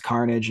yells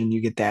Carnage, and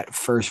you get that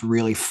first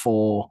really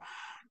full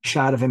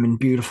shot of him in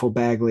beautiful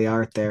Bagley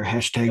art there.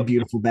 Hashtag Yep.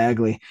 beautiful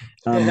Bagley.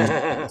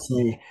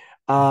 Say.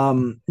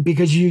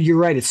 Because you're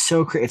right. It's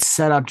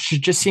set up.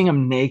 Just seeing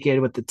him naked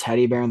with the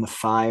teddy bear and the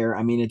fire.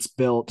 I mean, it's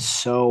built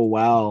so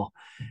well,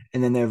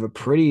 and then they have a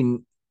pretty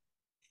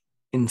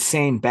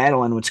insane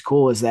battle. And what's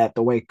cool is that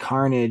the way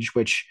Carnage,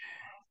 which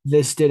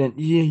this didn't,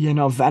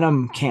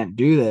 Venom can't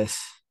do this.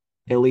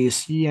 At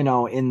least,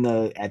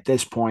 at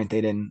this point,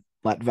 they didn't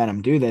let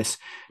Venom do this.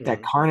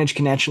 That Carnage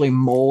can actually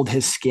mold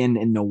his skin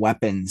into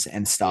weapons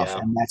and stuff. Yeah.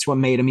 And that's what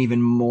made him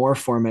even more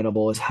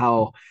formidable, is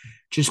how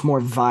just more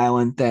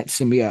violent that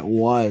symbiote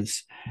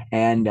was.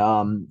 And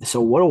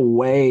so what a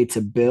way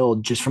to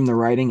build just from the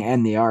writing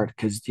and the art,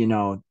 because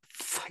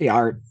the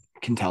art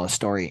can tell a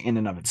story in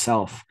and of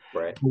itself.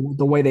 Right.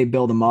 The way they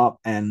build them up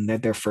and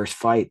that their first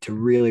fight to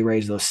really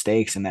raise those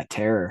stakes and that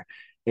terror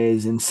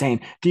is insane.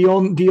 The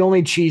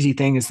only cheesy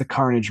thing is the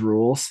Carnage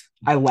rules.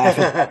 I laugh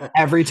at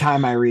every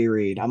time I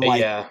reread. I'm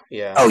like,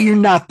 yeah. oh, you're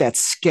not that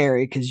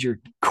scary because you're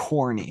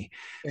corny.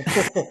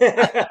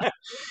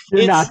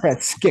 You're not that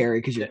scary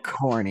because you're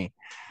corny.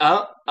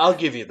 I'll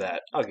give you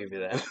that.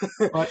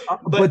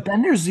 But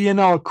then there's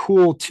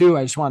cool too.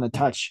 I just want to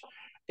touch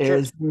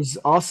is Sure. there's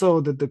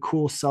also the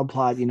cool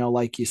subplot,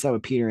 like you said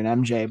with Peter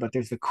and MJ, but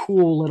there's the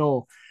cool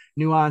little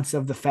nuance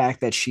of the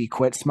fact that she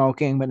quit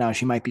smoking, but now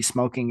she might be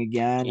smoking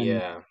again. And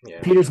Yeah.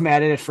 Peter's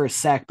mad at it for a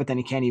sec, but then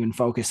he can't even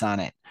focus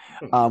on it.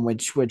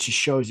 Which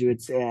shows you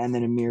and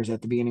then it mirrors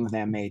at the beginning with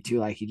Aunt May too,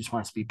 like he just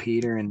wants to be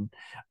Peter. And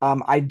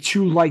I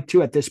too like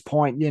too at this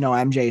point,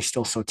 MJ is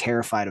still so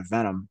terrified of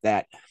Venom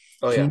that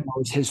he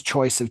knows his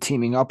choice of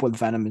teaming up with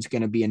Venom is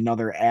going to be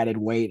another added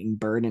weight and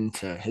burden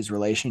to his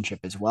relationship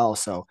as well.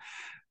 So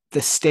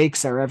the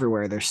stakes are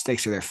everywhere. Their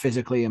stakes are there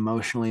physically,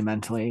 emotionally,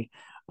 mentally.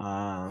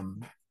 A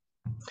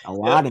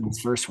lot in this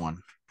first one.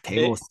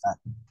 Table is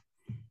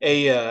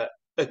set.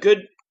 A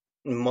good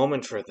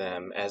moment for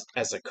them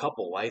as a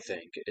couple, I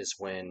think, is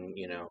when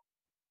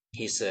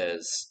he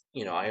says,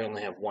 I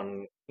only have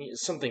one,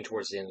 something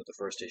towards the end of the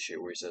first issue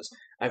where he says,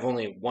 I've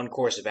only one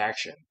course of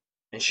action.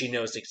 And she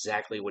knows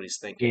exactly what he's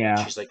thinking. Yeah. And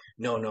she's like,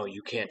 no,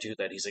 you can't do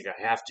that. He's like,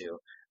 I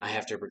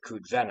have to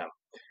recruit Venom.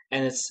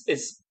 And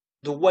it's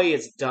the way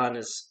it's done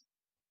is,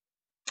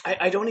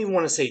 I don't even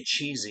want to say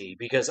cheesy,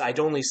 because I'd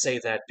only say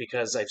that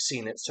because I've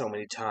seen it so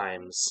many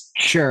times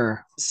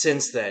Sure.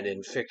 since then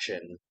in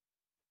fiction.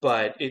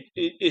 But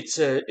it's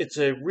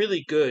a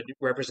really good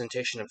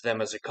representation of them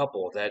as a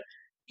couple, that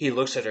he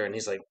looks at her and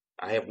he's like,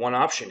 I have one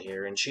option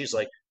here, and she's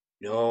like,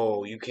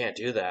 no, you can't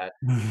do that.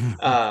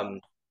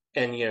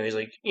 And he's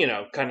like,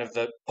 kind of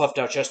the puffed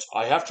out chest,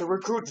 I have to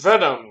recruit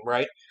Venom,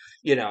 right?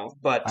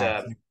 But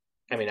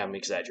I mean, I'm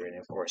exaggerating,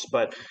 of course,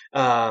 but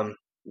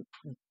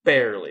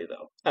barely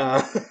though.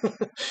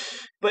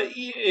 But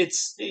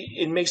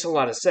it makes a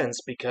lot of sense,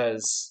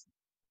 because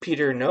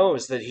Peter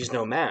knows that he's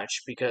no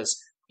match because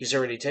he's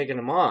already taken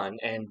him on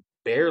and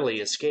barely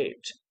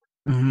escaped.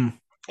 Mm-hmm.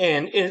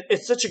 And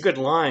it's such a good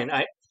line.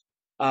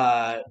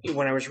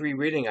 When I was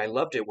rereading, I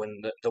loved it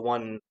when the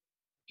one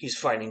he's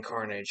fighting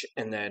Carnage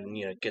and then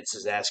gets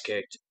his ass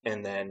kicked,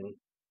 and then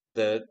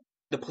the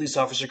the police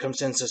officer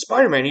comes in and says,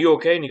 "Spider-Man, are you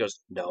okay?" And he goes,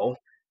 "No."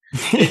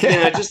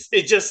 Yeah.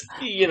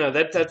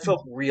 That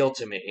felt real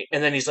to me.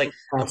 And then he's like,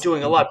 "I'm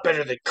doing a lot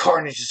better than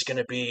Carnage is going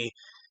to be,"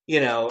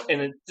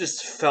 and it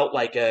just felt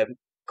like a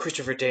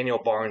Christopher Daniel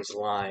Barnes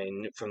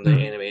line from the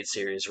Mhm. animated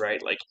series,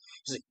 right? Like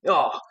he's like,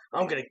 "Oh,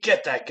 I'm going to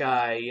get that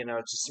guy,"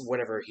 just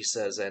whatever he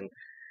says. And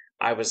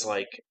I was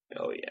like,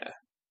 "Oh yeah,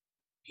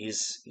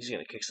 he's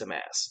going to kick some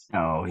ass."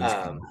 Oh, he's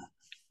good. Um,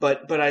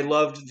 but I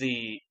loved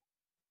the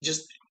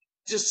just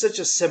just such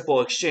a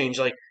simple exchange.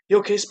 Like, "You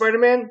okay, Spider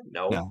Man?"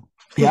 No. No.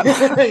 Yep. It's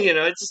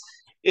just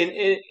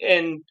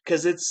and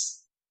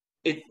because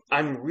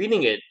I'm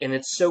reading it and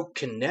it's so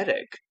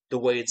kinetic the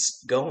way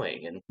it's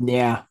going, and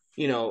Yeah.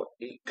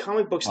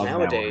 comic books Love that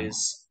word.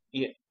 nowadays.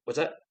 Yeah, what's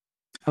that?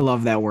 I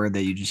love that word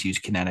that you just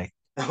used, kinetic.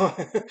 But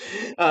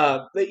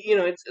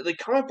it's like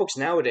comic books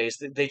nowadays.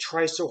 They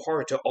try so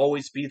hard to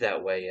always be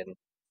that way,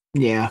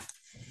 Yeah.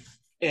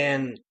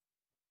 and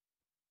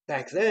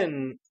back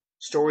then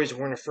stories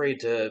weren't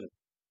afraid to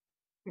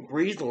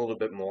breathe a little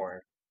bit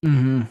more.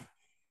 Mm-hmm.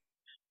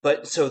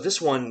 But so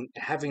this one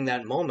having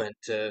that moment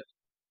to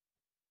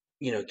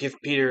give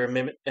Peter a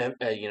minute,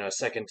 a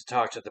second to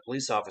talk to the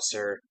police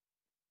officer,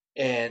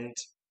 and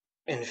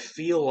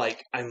feel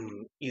like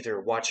I'm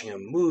either watching a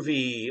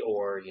movie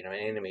or an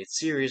animated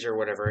series or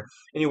whatever.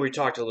 And we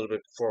talked a little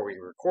bit before we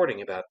were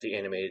recording about the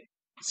animated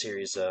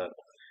series,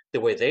 the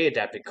way they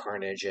adapted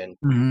Carnage, and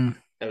Mm-hmm.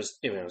 I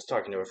was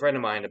talking to a friend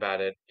of mine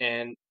about it,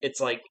 and it's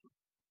like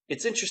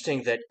it's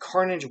interesting that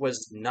Carnage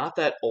was not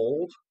that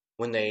old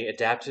when they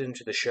adapted him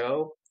to the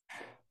show,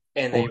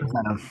 and Or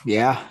kind of,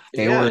 yeah,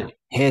 they yeah, were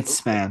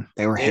hits, man.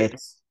 They were they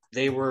hits.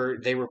 they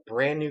were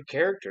brand new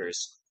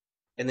characters,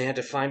 and they had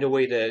to find a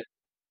way to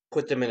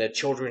put them in a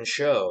children's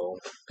show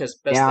as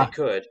best they Yeah.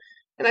 could,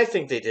 and I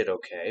think they did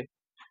okay.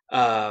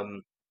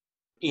 Um,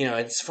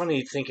 it's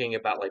funny thinking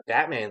about like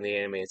Batman the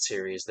animated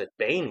series that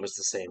Bane was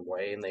the same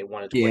way, and they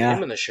wanted to put him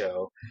Yeah. in the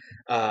show,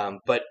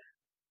 but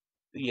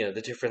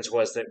the difference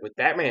was that with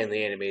Batman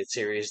the animated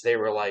series, they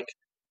were like,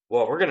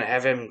 well, we're gonna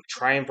have him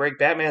try and break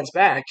Batman's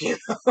back,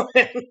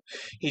 And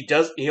he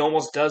does. He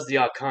almost does the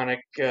iconic,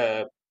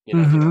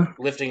 Mm-hmm.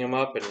 lifting him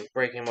up and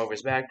breaking him over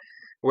his back.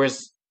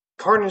 Whereas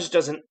Carnage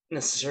doesn't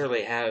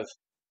necessarily have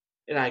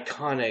an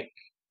iconic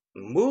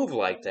move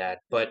like that,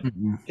 but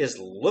Mm-hmm. his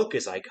look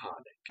is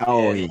iconic,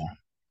 Oh and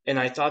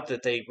yeah. I thought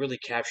that they really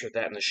captured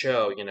that in the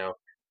show.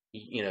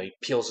 He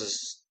peels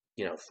his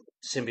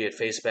symbiote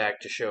face back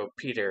to show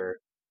Peter,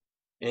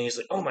 and he's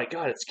like, "Oh my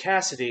God, it's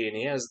Cassidy," and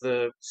he has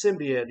the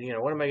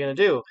symbiote. What am I gonna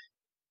do?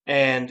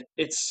 And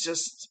it's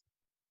just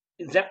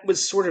that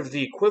was sort of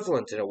the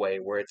equivalent in a way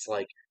where it's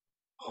like,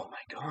 "Oh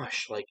my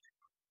gosh, like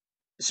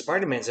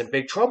Spider-Man's in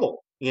big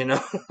trouble."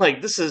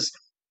 Like this is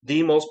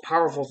the most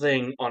powerful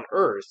thing on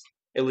Earth,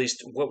 at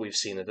least what we've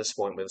seen at this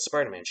point with the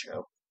Spider-Man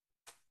show.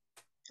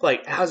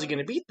 Like, how's he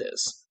gonna beat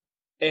this?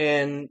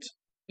 And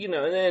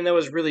and that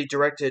was really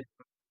directed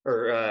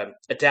or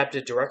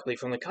adapted directly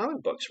from the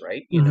comic books,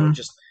 right? Mm-hmm.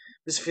 Just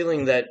this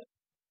feeling that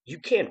you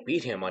can't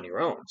beat him on your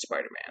own,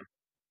 Spider-Man.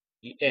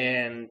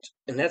 And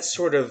that's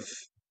sort of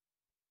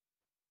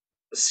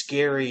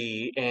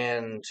scary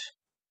and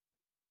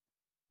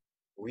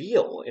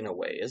real in a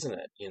way, isn't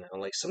it?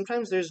 Like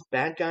sometimes there's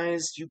bad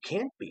guys you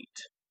can't beat.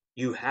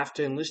 You have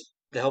to enlist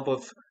the help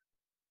of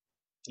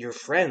your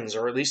friends,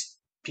 or at least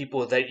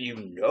people that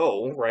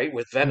right?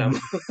 With Venom.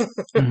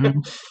 Mm-hmm.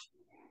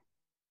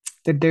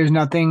 That there's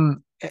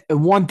nothing.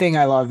 One thing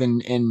I love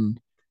in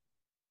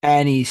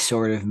any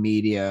sort of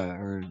media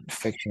or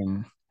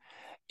fiction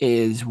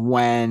is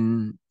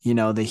when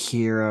the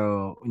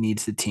hero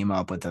needs to team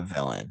up with a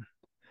villain,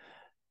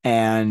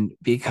 and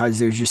because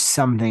there's just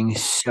something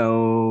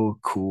so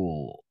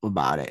cool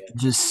about it,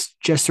 just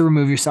to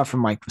remove yourself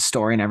from like the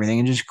story and everything,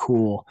 and just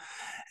cool.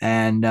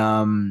 And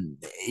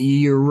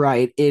you're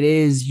right, it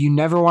is, you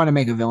never want to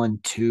make a villain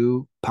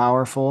too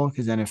powerful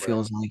because then it Right.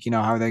 feels like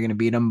how are they going to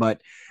beat him. But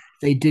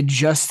they did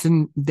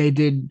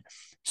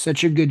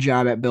such a good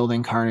job at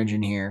building Carnage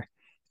in here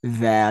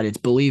that it's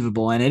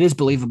believable, and it is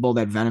believable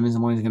that Venom is the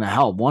one who's going to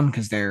help. One,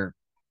 because they're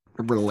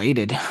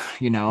related,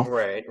 you know,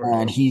 Right, and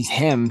right. he's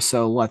him.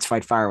 So let's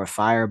fight fire with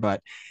fire.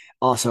 But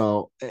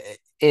also,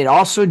 it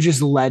also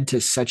just led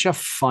to such a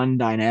fun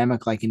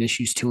dynamic, like in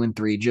issues 2 and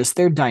 3, just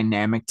their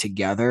dynamic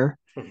together.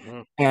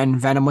 Hmm. And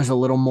Venom was a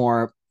little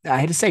more, I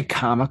had to say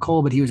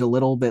comical, but he was a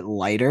little bit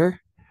lighter,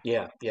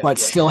 Yeah, yeah. but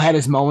still had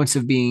his moments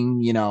of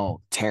being,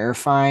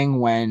 terrifying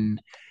when,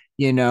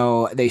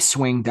 they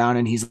swing down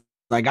and he's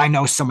like, I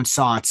know someone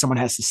saw it. Someone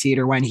has to see it.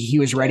 Or when Yeah. he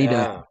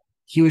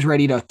was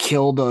ready to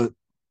kill the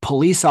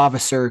police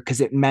officer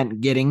because it meant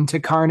getting to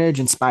Carnage,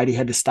 and Spidey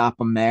had to stop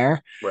him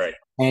there. Right.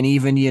 And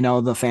even,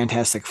 the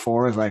Fantastic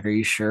Four is like, are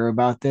you sure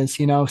about this?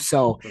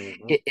 So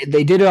Hmm.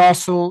 they did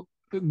also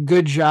a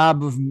good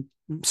job of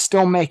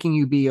still making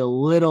you be a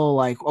little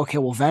like, okay,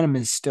 well, Venom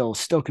is still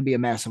could be a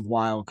massive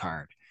wild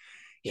card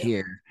Yeah.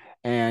 here.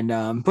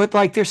 And but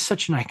like there's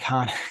such an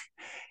iconic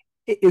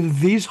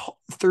these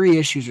three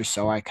issues are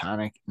so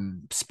iconic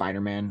in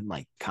Spider-Man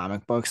like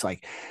comic books.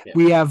 Like Yeah.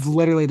 we have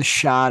literally the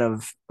shot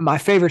of my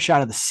favorite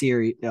shot of the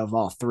series of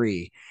all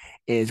three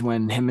is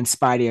when him and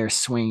Spidey are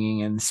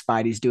swinging and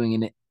Spidey's doing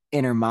an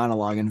inner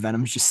monologue and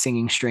Venom's just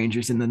singing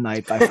 "Strangers in the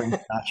Night" by Frank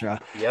Sinatra.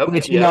 Yep.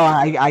 Which you know,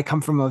 I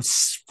come from a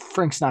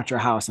Frank Sinatra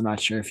house. I'm not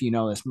sure if you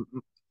know this.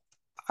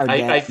 Our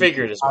dad, I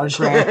figured as our much.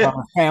 grandpa,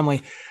 our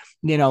family,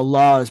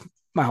 loves.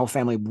 My whole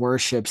family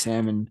worships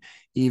him and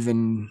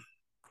even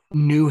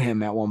knew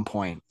him at one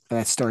point.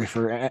 That story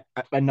for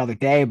another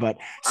day. But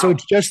so Wow.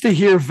 just to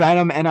hear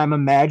Venom, and I'm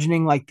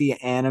imagining like the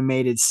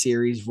animated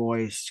series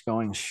voice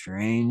going,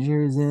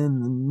 "Strangers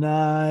in the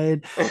night,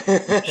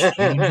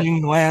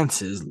 exchanging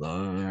glances,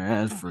 love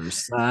at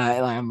first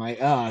sight." I'm like,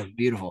 oh,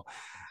 beautiful.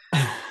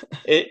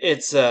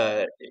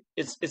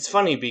 It's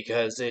funny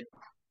because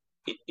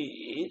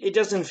it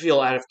doesn't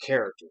feel out of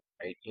character,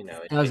 right?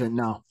 Doesn't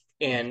know.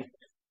 And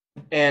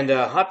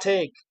hot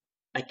take,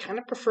 I kind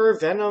of prefer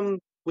Venom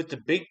with the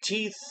big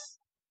teeth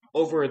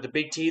over the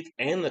big teeth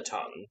and the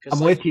tongue. I'm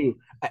Like, with you,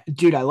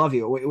 dude. I love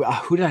you.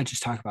 Who did I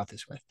just talk about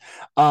this with?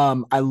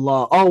 I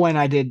love. Oh, when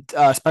I did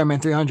Spider-Man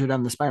 300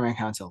 on the Spider-Man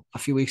console a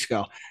few weeks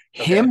ago,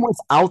 okay, him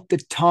without the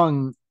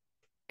tongue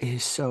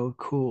is so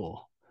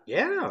cool.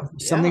 yeah,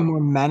 Something yeah, more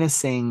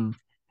menacing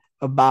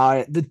about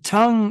it. The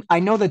tongue. I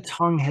know the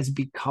tongue has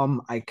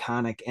become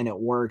iconic and it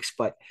works,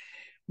 but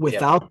yep.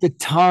 without the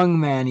tongue,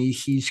 man,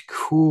 he's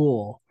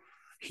cool.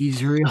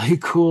 He's really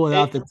cool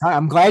without It, the tongue.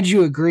 I'm glad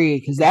you agree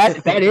because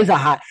that is a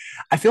hot.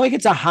 I feel like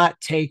it's a hot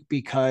take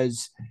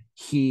because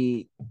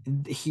he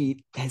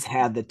has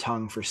had the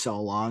tongue for so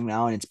long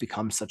now, and it's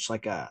become such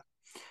like a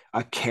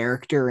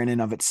character in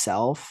and of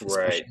itself,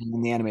 right. especially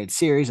in the animated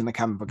series and the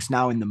comic books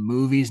now, in the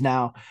movies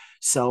now.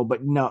 So,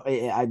 but no,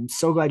 I'm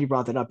so glad you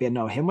brought that up. Yeah,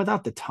 no, him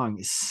without the tongue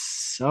is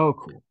so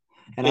cool,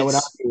 and I would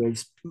It's argue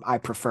is I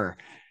prefer.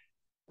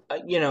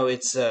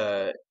 it's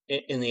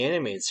in the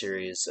animated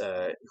series,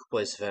 who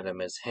plays Venom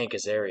is Hank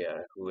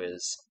Azaria, who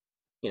is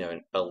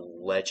a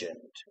legend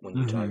when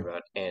you talk Mm-hmm.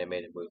 about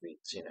animated movies.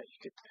 You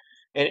could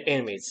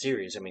animated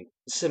series. I mean,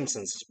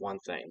 Simpsons is one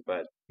thing,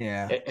 but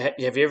Yeah.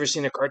 have you ever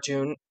seen a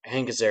cartoon?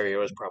 Hank Azaria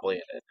was probably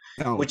in it,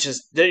 Oh, which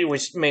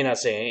may not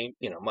say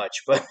much,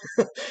 but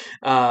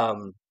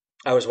um,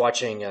 I was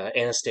watching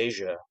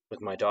Anastasia with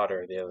my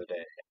daughter the other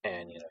day,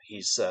 and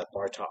he's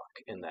Bartok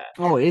in that.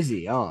 oh, is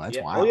he? Oh, that's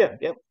Yeah. Oh wild. yeah.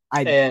 Yep.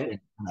 I And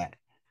didn't know that.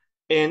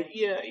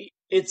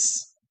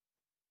 it's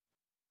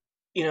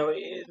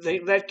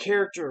that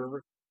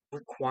character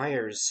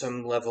requires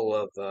some level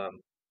of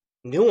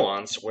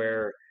nuance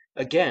where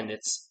again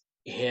it's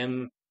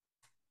him.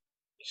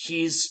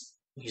 He's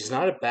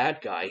not a bad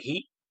guy.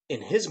 He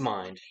in his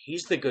mind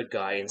he's the good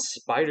guy, and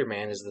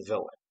Spider-Man is the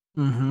villain,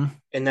 Mm-hmm.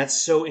 and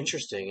that's so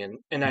interesting.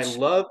 And I It's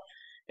love,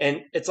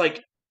 and it's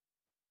like,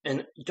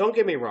 and don't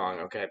get me wrong,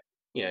 okay?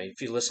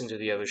 If you listen to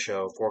the other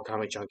show, Four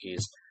Comic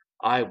Junkies,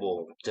 I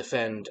will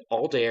defend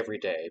all day, every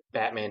day,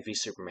 Batman v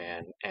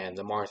Superman and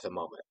the Martha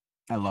moment.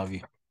 I love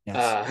you. Yes.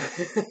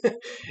 Uh,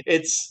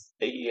 it's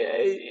yeah,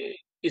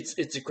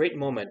 it's a great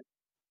moment,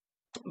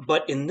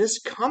 but in this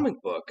comic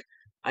book,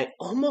 I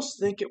almost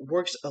think it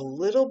works a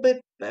little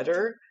bit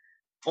better,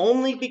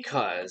 only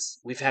because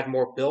we've had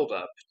more build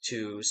up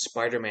to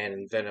Spider-Man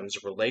and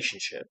Venom's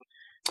relationship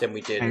than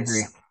we did I in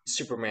agree.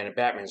 Superman and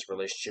Batman's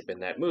relationship in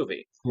that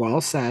movie. Well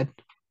said.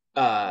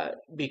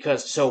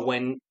 Because so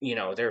when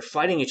they're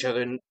fighting each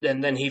other,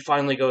 and then he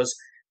finally goes,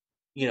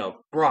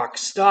 Brock,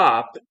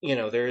 stop.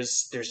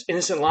 There's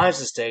innocent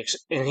lives at stake,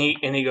 and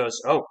he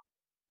goes, oh,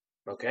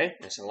 okay,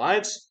 innocent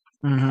lives.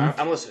 Mm-hmm.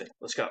 I'm listening.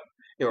 Let's go.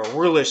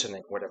 We're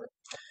listening. Whatever.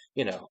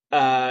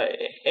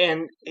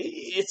 And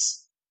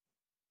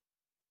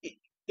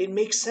it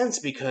makes sense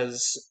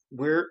because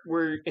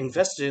we're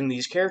invested in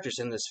these characters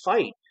in this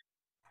fight,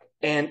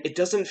 and it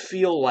doesn't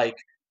feel like,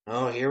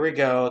 oh, here we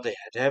go. They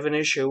had to have an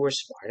issue where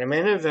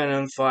Spider-Man and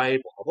Venom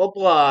fight, blah blah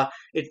blah.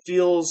 It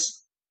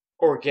feels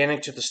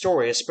organic to the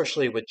story,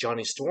 especially with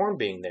Johnny Storm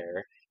being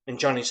there and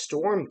Johnny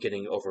Storm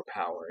getting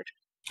overpowered,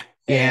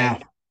 Yeah.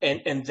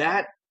 and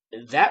that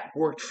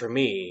worked for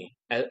me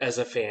as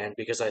a fan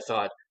because I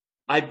thought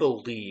I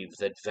believe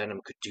that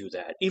Venom could do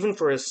that. Even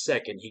for a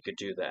second, he could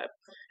do that.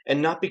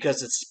 And not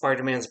because it's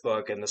Spider-Man's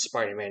book and the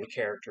Spider-Man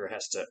character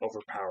has to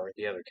overpower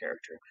the other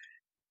character,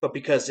 but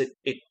because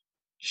it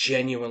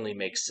genuinely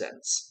makes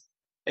sense.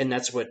 And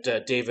that's what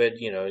David,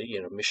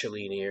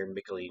 Michelini or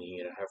Michelini,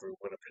 however you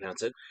want to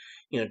pronounce it,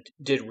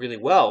 did really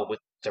well with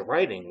the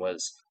writing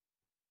was,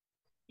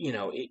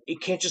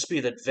 it can't just be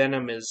that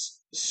Venom is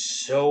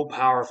so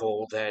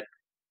powerful that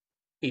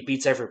he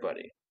beats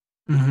everybody.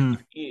 Mm-hmm.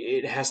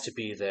 It has to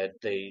be that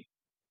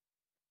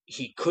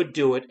he could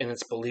do it and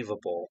it's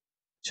believable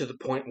to the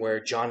point where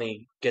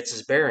Johnny gets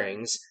his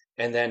bearings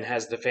and then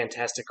has the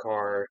Fantastic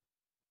Car,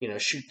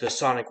 shoot the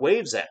sonic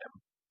waves at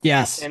him.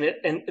 Yes.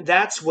 And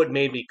that's what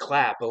made me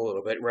clap a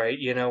little bit, right?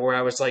 Where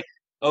I was like,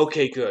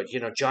 okay, good.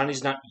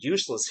 Johnny's not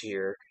useless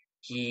here.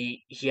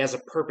 He has a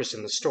purpose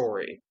in the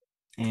story,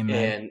 Amen.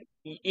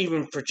 and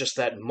even for just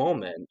that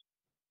moment,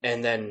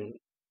 and then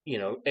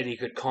Eddie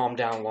could calm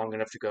down long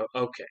enough to go,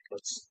 okay,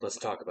 let's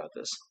talk about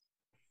this.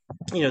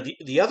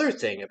 The other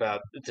thing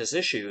about this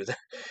issue that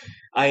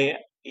I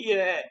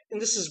yeah,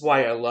 and this is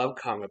why I love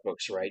comic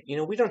books, right?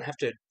 We don't have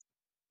to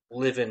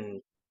live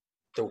in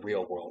the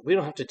real world. We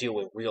don't have to deal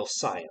with real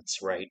science,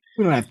 right?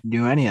 We don't have to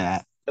do any of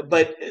that.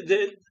 But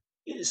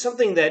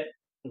something that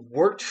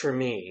worked for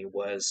me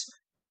was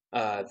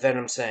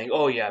Venom saying,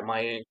 "Oh yeah,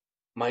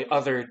 my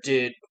other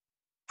did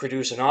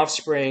produce an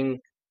offspring,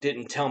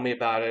 didn't tell me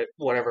about it,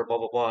 whatever, blah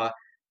blah blah."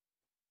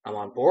 I'm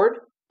on board.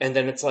 And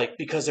then it's like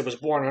because it was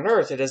born on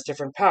Earth, it has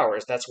different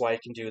powers. That's why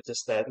it can do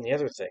this, that, and the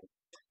other thing.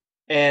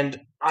 And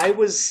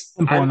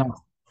Simple enough.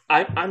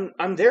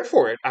 I'm there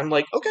for it. I'm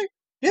like, okay,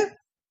 yeah,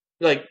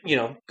 like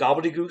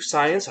gobbledygook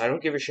science. I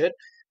don't give a shit.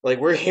 Like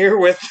we're here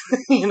with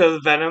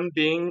Venom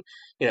being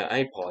I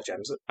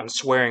apologize. I'm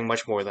swearing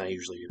much more than I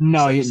usually do in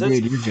No, these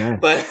episodes. dude, you're good.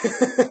 But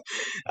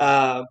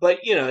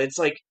it's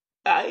like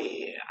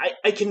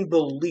I can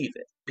believe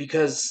it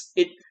because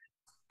it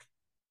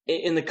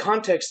in the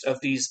context of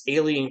these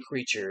alien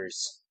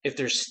creatures, if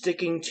they're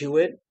sticking to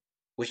it,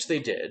 which they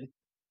did,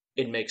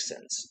 it makes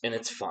sense and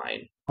it's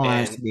fine, and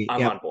Honestly,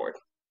 I'm yep. on board.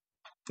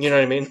 You know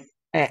what I mean?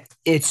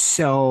 It's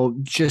so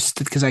just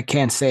because I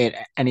can't say it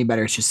any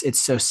better.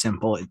 It's so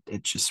simple.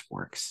 It just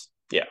works.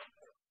 Yeah.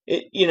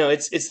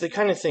 It's the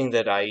kind of thing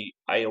that I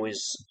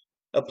always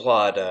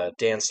applaud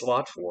Dan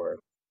Slott for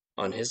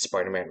on his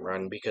Spider-Man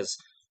run because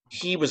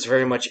he was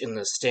very much in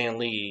the Stan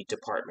Lee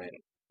department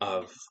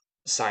of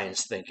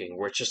science thinking,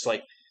 where it's just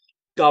like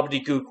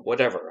gobbledygook,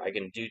 whatever. I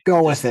can do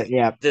Go with this, it.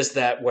 Yeah. this,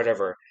 that,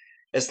 whatever.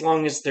 As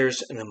long as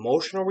there's an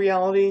emotional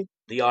reality,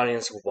 the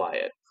audience will buy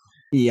it.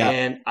 Yeah.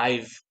 And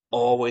I've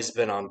always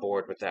been on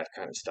board with that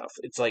kind of stuff.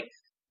 It's like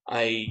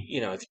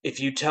if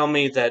you tell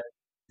me that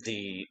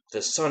the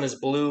sun is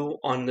blue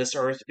on this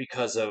earth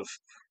because of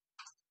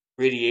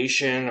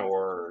radiation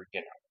or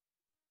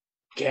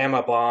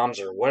gamma bombs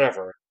or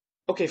whatever,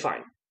 okay,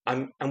 fine.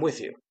 I'm with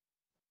you.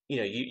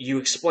 You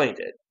explained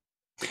it.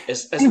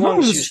 As As long long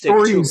as as the you stick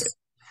to it.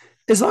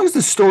 as long as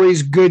the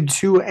story's good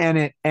too,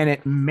 and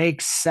it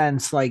makes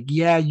sense. Like,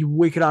 yeah,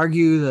 we could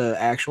argue the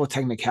actual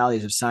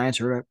technicalities of science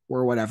or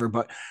whatever,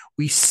 but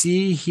we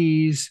see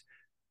he's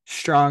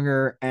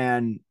stronger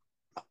and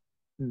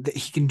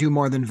he can do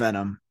more than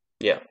Venom.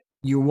 Yeah.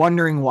 You're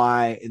wondering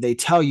why. They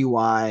tell you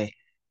why.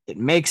 It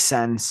makes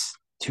sense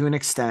to an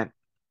extent.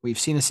 We've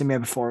seen a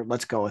symbiote before.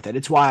 Let's go with it.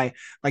 It's why,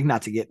 like,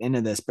 not to get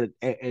into this, but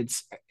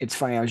it's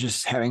funny. I was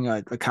just having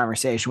a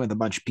conversation with a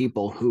bunch of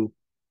people who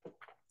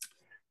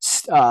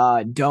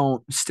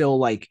don't still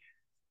like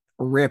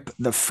rip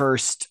the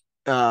first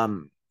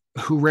who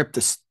ripped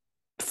the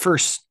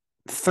first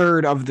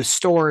third of the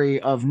story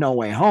of No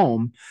Way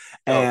Home.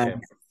 And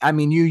Okay. I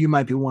mean, you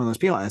might be one of those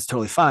people, and that's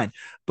totally fine.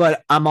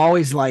 But I'm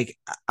always like,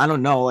 I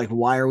don't know, like,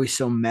 why are we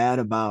so mad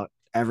about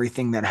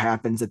everything that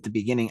happens at the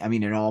beginning? I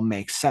mean, it all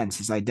makes sense.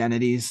 His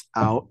identity's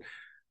out.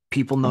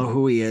 People know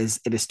who he is.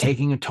 It is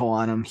taking a toll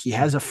on him. He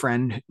has a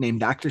friend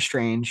named Doctor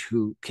Strange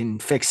who can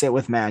fix it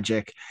with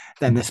magic.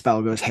 Then the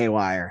spell goes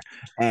haywire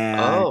and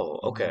Oh,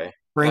 okay.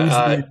 brings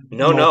the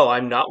No,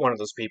 I'm not one of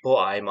those people.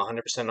 I'm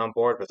 100% on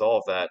board with all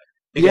of that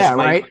because yeah,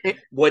 right.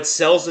 what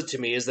sells it to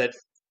me is that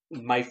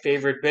my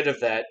favorite bit of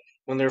that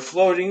when they're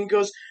floating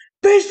goes.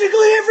 Basically,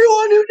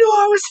 everyone who knew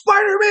I was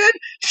Spider-Man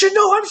should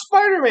know I'm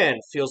Spider-Man.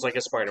 Feels like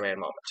a Spider-Man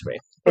moment to me.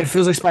 It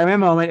feels like Spider-Man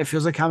moment. It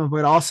feels like comic book,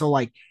 but also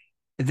like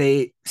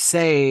they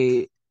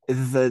say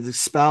the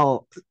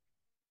spell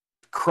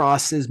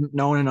crosses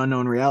known and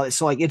unknown reality.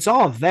 So like it's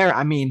all there.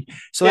 I mean,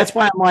 so Yeah. that's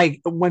why I'm like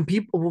when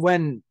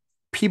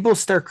people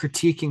start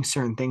critiquing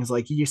certain things,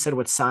 like you said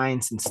with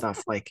science and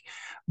stuff, like,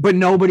 but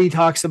nobody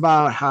talks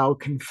about how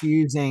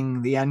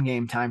confusing the end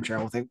game time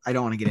travel thing. I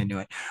don't want to get into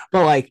it,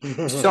 but like,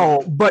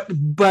 so, but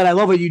I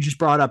love what you just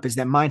brought up is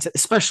that mindset,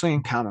 especially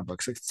in comic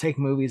books. Let's take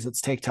movies,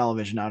 let's take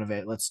television out of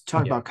it. Let's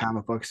talk Yeah. about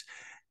comic books.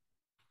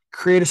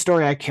 Create a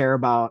story I care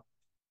about,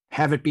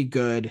 have it be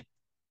good.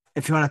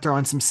 If you want to throw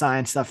in some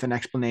science stuff and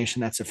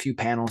explanation, that's a few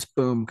panels.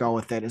 Boom, go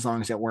with it. As long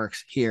as it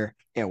works here,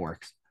 it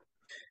works.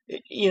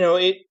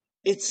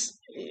 It's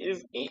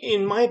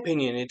in my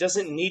opinion, it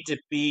doesn't need to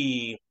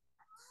be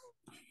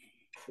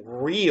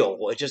real.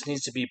 It just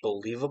needs to be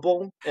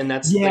believable, and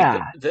that's like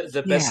Yeah,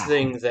 the best yeah.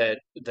 thing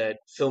that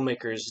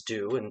filmmakers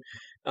do, and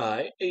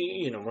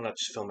well, not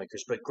just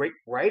filmmakers, but great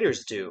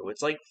writers do.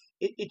 It's like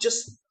it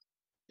just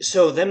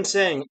so them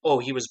saying, "Oh,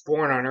 he was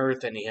born on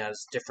Earth and he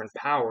has different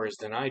powers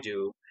than I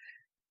do."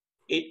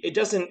 It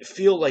doesn't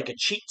feel like a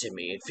cheat to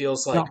me. It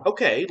feels like No,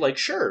 okay, like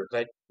sure,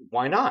 like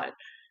why not?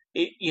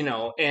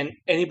 And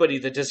anybody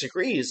that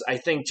disagrees, I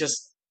think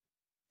just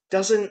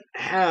doesn't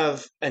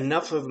have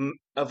enough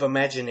of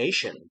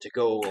imagination to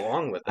go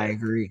along with I it.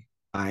 agree.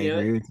 I You know,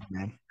 agree with you,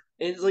 man.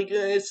 it's like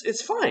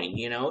it's fine,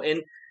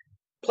 and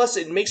plus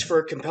it makes for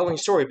a compelling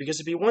story because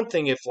it'd be one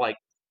thing if like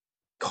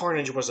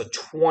Carnage was a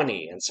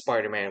 20 and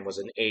Spider-Man was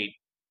an 8,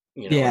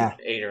 an Yeah,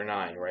 8 or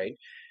 9, right?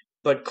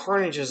 but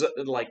Carnage is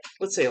like,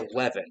 let's say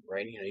 11,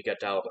 right? You got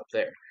dialed up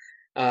there.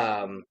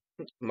 Um,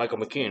 Michael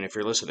McKean, if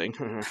you're listening.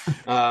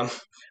 um,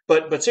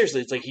 but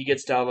seriously, it's like he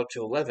gets dialed up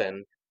to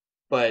 11,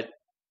 but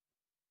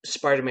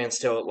Spider-Man's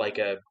still at like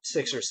a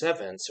 6 or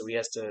 7, so he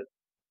has to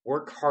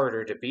work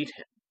harder to beat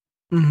him.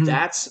 Hmm.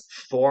 That's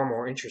far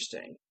more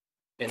interesting.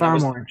 And that Far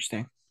was more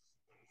interesting.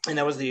 and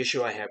that was the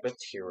issue I had with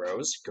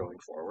Heroes going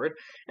forward.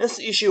 And that's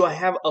the issue I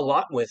have a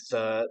lot with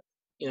a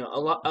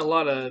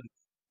lot of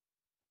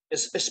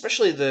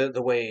especially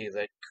the way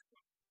that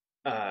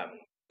um,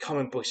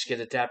 comic books get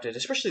adapted,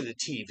 especially the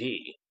TV.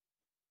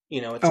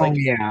 It's Oh like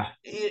yeah,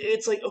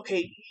 it's like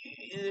okay,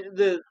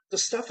 the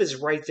stuff is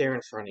right there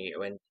in front of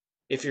you, and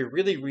if you're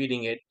really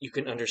reading it, you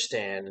can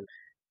understand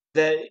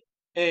that.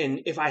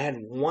 And if I had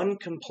one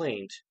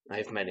complaint, I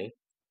have many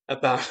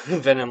about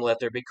Venom: Let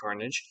There Be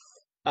Carnage.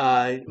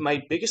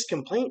 My biggest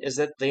complaint is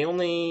that they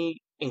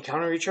only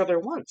encounter each other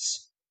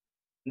once.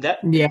 That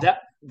yeah,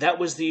 that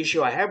was the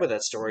issue I had with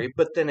that story.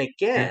 But then yeah,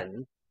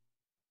 again,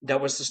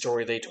 that was the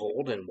story they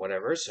told, and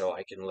whatever, so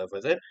I can live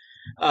with it.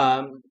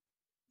 Um,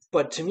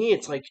 but to me,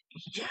 it's like,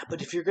 yeah,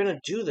 but if you're gonna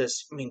do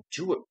this, I mean,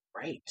 do it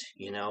right,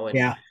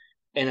 yeah.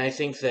 and I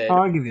think Oh, that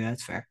I'll give you that.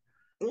 That's fair.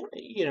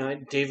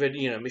 David,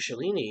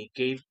 Michelini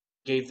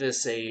gave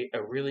this a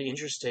really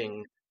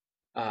interesting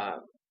uh,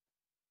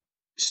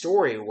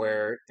 story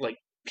where like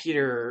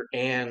Peter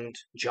and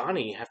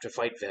Johnny have to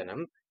fight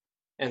Venom,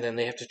 and then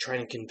they have to try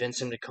and convince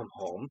him to come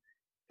home.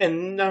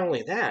 And not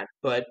only that,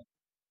 but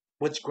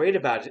what's great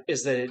about it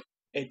is that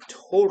it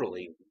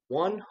totally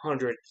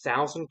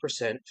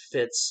 100,000%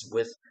 fits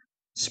with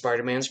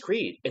Spider-Man's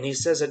creed. And he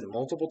says it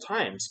multiple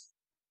times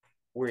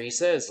where he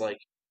says, like,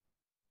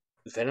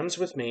 Venom's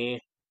with me.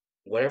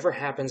 Whatever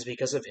happens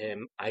because of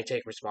him, I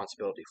take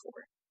responsibility for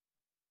it,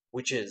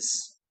 which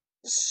is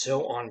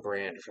so on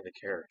brand for the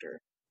character.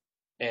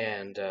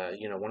 And,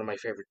 one of my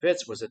favorite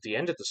bits was at the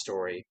end of the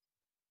story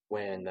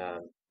when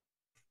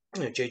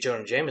J.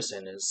 Jonah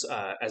Jameson is,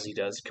 as he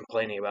does,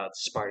 complaining about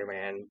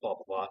Spider-Man, blah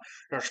blah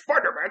blah.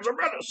 Spider-Man's a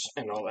menace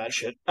and all that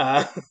shit.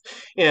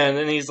 And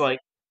then he's like,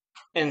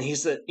 and he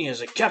said,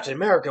 like Captain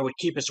America would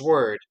keep his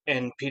word.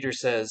 And Peter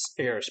says,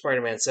 or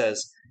Spider-Man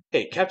says,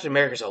 "Hey, Captain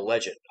America's a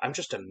legend. I'm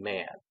just a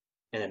man,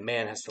 and a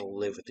man has to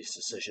live with these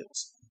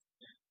decisions."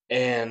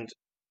 And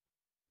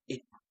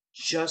it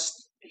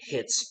just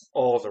hits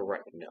all the right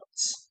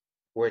notes,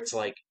 where it's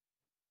like,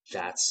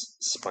 that's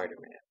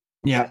Spider-Man,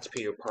 Yeah, that's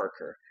Peter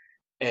Parker,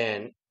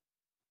 and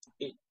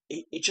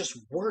it just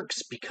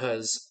works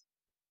because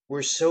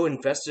we're so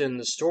invested in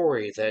the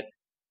story that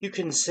you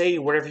can say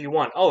whatever you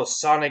want. Oh,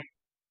 Sonic,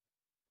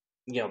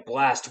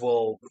 blast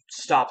will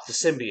stop the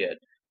symbiote.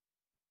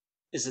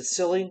 Is it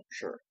silly?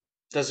 Sure.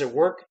 Does it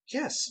work?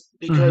 Yes,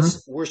 hmm,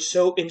 because we're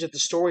so into the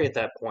story at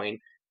that point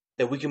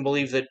that we can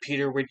believe that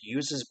Peter would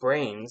use his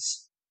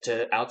brains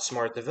to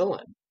outsmart the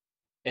villain.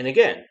 And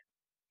again,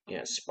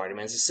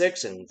 Spider-Man's a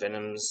 6 and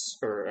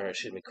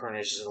excuse me,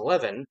 Carnage is an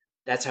 11.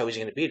 That's how he's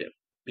going to beat him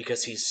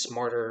because he's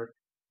smarter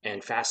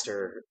and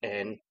faster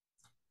and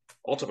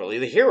ultimately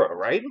the hero,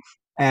 right?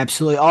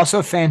 absolutely.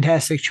 Also,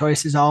 fantastic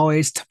choice as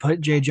always to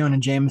put J. Jonah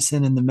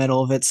Jameson in the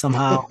middle of it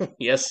somehow.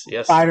 Yes,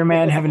 yes.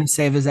 Spider-Man having to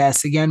save his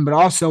ass again, but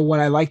also what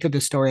I like that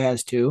the story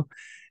has too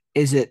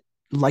is it,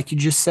 like you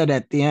just said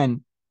at the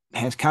end,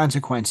 has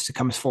consequences. It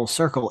comes full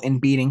circle. In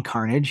beating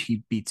Carnage,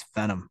 he beats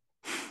Venom.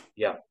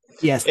 Yeah.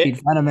 Yes, It,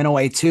 beat Venom in a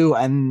way too,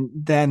 and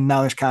then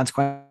now there's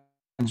consequences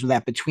with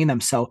that between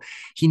them. So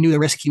he knew the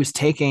risk he was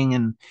taking,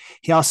 and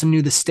he also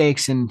knew the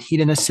stakes, and he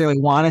didn't necessarily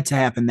want it to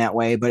happen that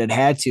way, but it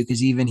had to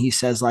because even he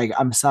says like,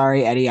 "I'm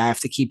sorry, Eddie, I have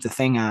to keep the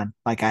thing on.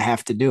 Like I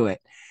have to do it."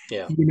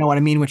 yeah. You know what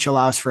I mean? Which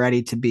allows for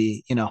Eddie to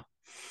be,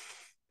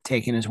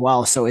 taken as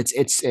well. So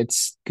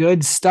it's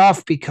good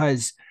stuff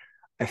because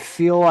I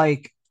feel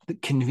like the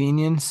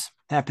convenience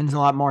happens a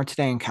lot more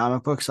today in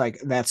comic books. Like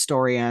that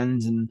story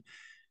ends and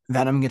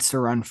Venom gets to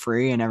run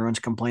free, and everyone's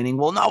complaining.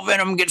 Well, now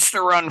Venom gets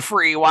to run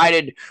free. Why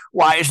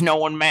is no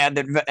one mad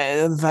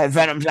that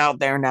Venom's out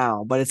there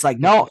now? But it's like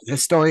no, the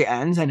story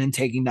ends, and in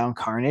taking down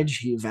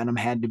Carnage, Venom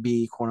had to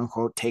be quote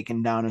unquote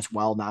taken down as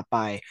well, not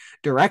by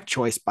direct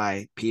choice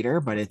by Peter,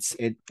 but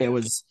it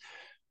was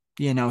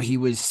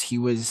he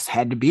was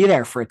had to be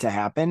there for it to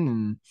happen,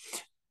 and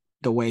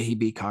the way he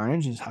beat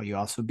Carnage is how you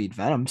also beat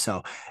Venom.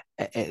 So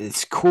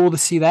it's cool to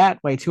see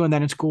that way too, and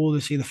then it's cool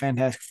to see the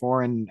Fantastic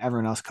Four and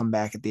everyone else come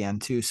back at the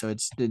end too. So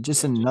it's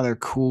just another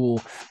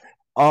cool.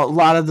 A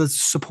lot of the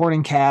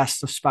supporting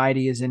cast of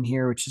Spidey is in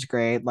here, which is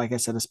great. Like I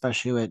said,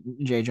 especially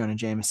with J. Jonah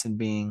Jameson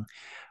being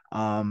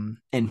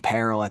in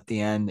peril at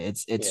the end.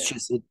 It's Yeah.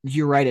 just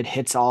you're right. It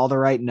hits all the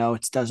right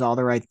notes, does all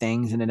the right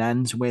things, and it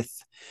ends with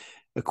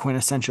a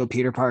quintessential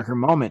Peter Parker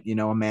moment.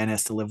 A man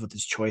has to live with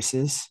his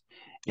choices,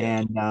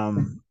 Yeah.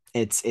 and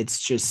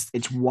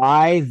it's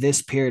why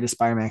this period of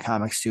Spider-Man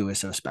comics too is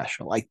so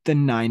special. Like the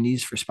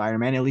 '90s for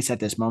Spider-Man, at least at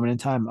this moment in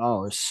time,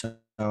 oh, it's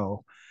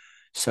so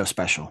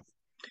special.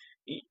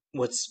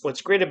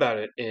 What's great about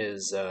it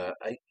is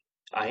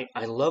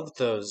I love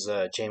those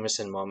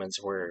Jameson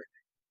moments where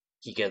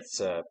he gets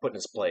put in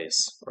his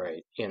place,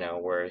 right?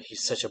 Where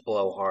he's such a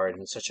blowhard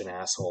and such an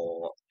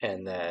asshole,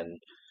 and then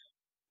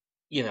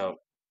you know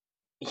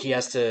he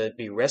has to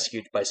be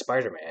rescued by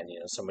Spider-Man,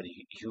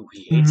 somebody who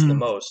he hates the Mhm.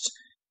 most,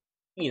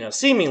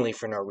 seemingly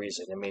for no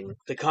reason. I mean,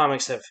 the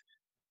comics have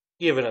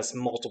given us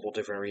multiple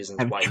different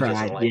reasons I've why he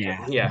doesn't tried. like him.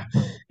 Yeah. Yeah,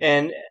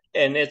 and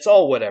it's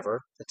all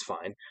whatever. It's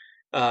fine.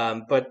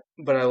 But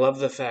I love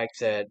the fact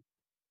that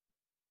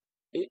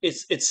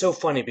it's so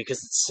funny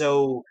because it's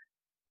so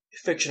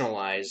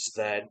fictionalized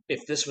that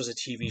if this was a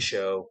TV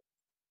show,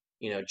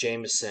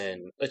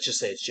 Jameson, let's just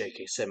say it's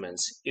J.K.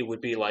 Simmons, it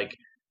would be like,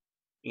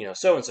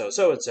 so and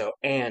so,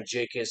 and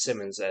J.K.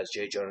 Simmons as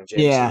J. Jonah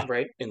Jameson, Yeah.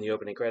 right, in the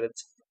opening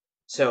credits.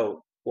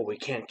 So, well, we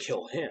can't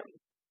kill him.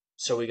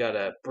 So we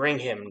gotta bring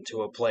him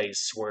to a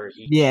place where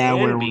he Yeah. can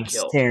Where be we're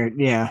killed. scared.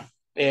 Yeah.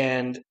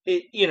 And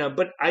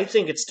but I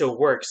think it still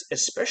works,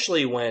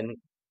 especially when,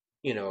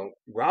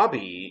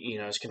 Robbie,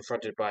 is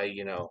confronted by,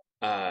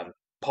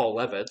 Paul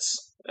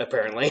Levitz,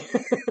 apparently.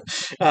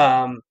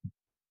 um,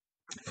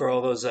 for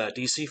all those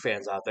DC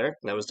fans out there,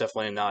 that was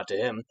definitely a nod to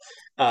him.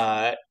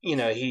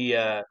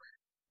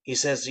 He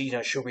says,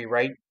 should we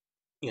write,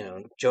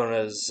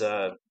 Jonah's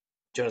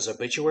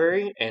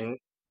obituary? And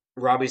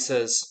Robbie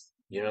says,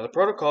 the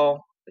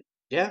protocol.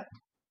 Yeah,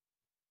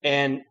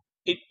 and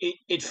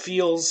it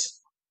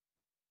feels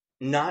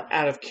not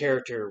out of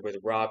character with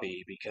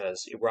Robbie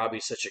because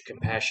Robbie's such a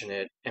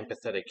compassionate,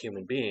 empathetic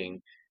human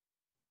being,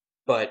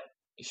 but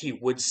he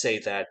would say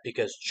that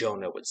because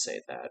Jonah would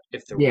say that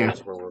if the Yeah.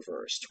 roles were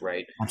reversed,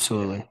 right?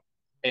 Absolutely.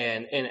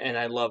 And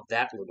I love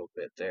that little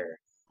bit there.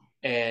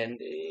 And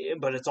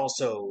but it's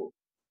also,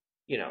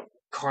 you know,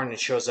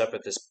 Carnage shows up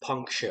at this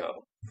punk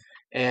show,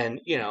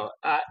 and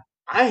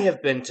I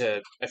have been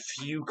to a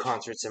few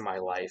concerts in my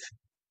life,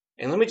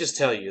 and let me just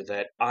tell you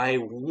that I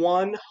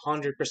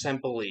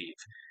 100% believe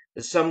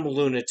that some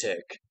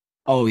lunatic,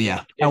 Oh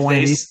yeah. I if want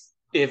to they be.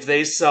 if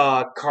they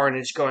saw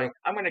Carnage going,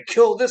 I'm gonna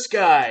kill this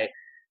guy.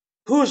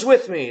 Who's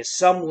with me?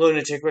 Some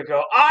lunatic would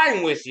go,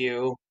 I'm with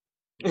you.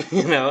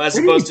 As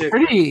opposed to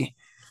Pretty.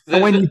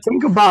 And the, when the you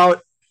think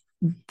about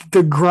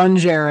the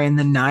grunge era in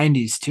the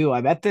 90s too,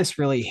 I bet this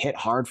really hit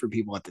hard for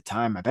people at the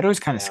time. I bet it was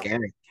kind of yeah,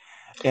 scary.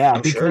 Yeah,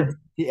 I'm because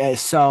sure.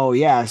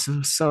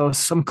 so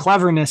some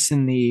cleverness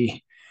in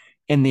the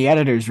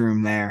editor's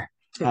room there,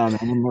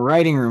 and in the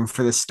writing room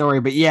for the story.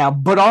 But yeah,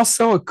 but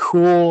also a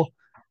cool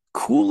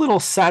little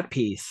set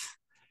piece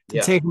to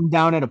Yeah. take them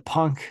down at a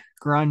punk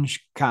grunge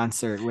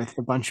concert with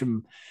a bunch of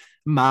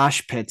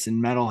mosh pits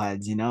and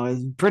metalheads.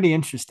 It's pretty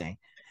interesting.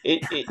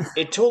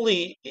 It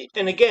totally,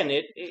 and again,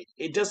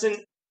 it doesn't.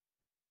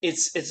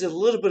 It's a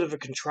little bit of a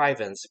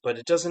contrivance, but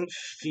it doesn't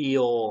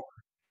feel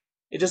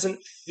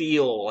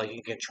like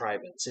a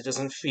contrivance. It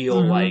doesn't feel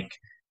Mm-hmm. like,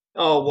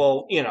 oh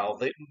well,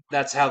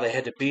 that's how they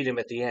had to beat him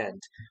at the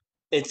end.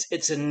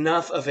 It's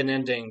enough of an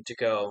ending to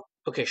go,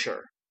 okay,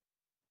 sure,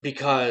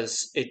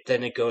 because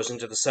it goes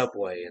into the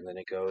subway, and then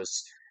it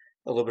goes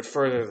a little bit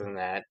further than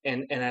that,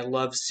 and I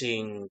love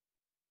seeing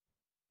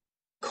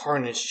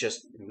Carnage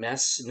just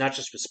mess, not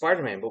just with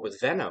Spider-Man, but with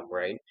Venom,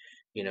 right?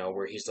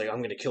 Where he's like, I'm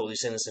going to kill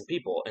these innocent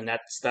people, and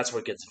that's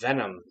what gets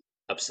Venom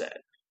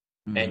upset.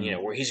 And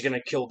Mm-hmm. where he's going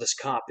to kill this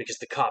cop because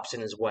the cop's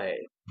in his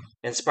way,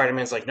 and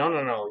Spider-Man's like, no,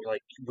 no, no,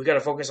 like we got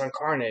to focus on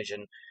Carnage,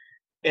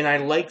 and I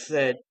like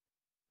that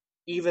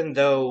even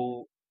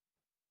though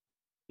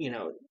you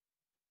know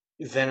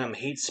Venom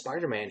hates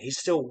Spider-Man, he's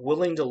still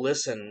willing to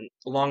listen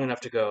long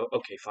enough to go,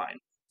 okay, fine,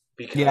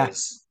 Yeah,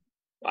 because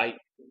I,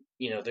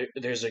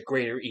 there's a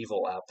greater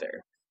evil out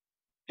there.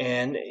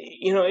 And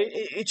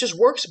it just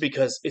works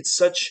because it's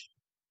such,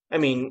 I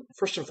mean,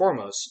 first and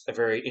foremost, a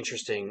very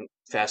interesting,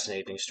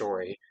 fascinating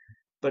story,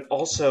 but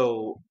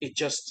also it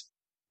just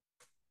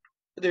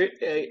there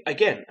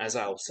again, as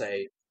I'll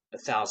say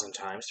 1,000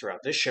 times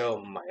throughout this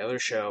show, my other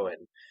show,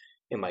 and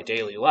in my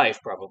daily life,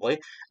 probably,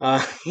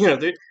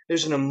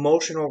 there's an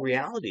emotional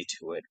reality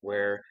to it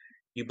where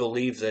you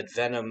believe that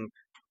Venom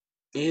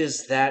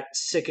is that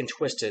sick and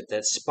twisted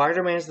that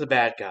Spider-Man's the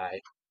bad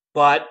guy,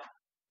 but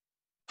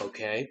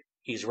okay,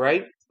 he's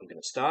right. I'm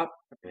going to stop.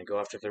 I'm going to go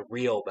after the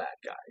real bad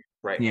guy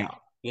right yeah. now.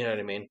 You know what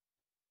I mean?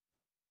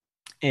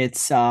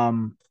 It's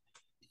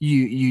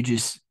you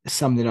just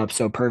summed it up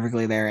so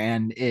perfectly there,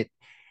 and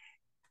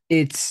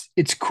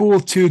it's cool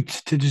to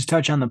just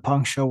touch on the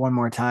punk show one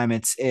more time.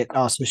 It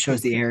also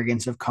shows the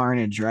arrogance of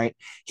Carnage, right?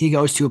 He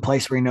goes to a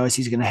place where he knows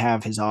he's going to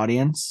have his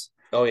audience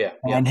Oh yeah,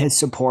 yeah, and his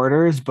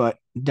supporters, but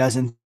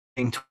doesn't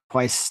think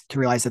twice to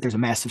realize that there's a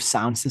massive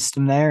sound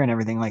system there and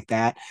everything like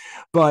that.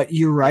 But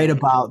you're right hmm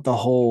about the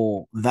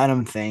whole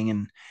Venom thing,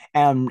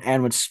 and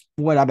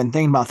what I've been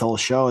thinking about the whole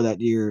show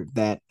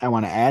that I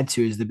want to add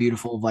to is the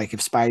beautiful, like, if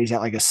Spidey's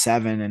at like a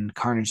 7 and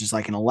Carnage is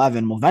like an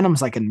 11, well,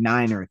 Venom's like a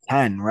 9 or a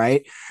 10,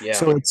 right?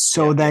 yeah,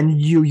 So yeah, then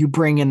you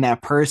bring in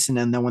that person,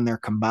 and then when they're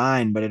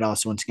combined, but it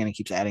also once again it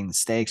keeps adding the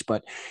stakes.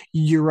 But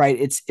you're right.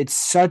 It's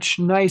such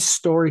nice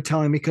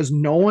storytelling because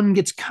no one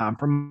gets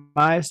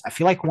compromised. I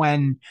feel like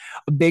when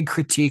a big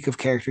critique of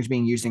characters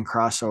being used in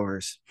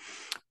crossovers,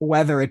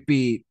 whether it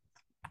be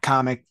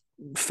comic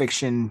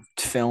fiction,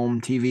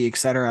 film, TV,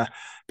 etc.,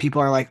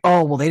 people are like,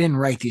 oh, well, they didn't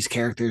write these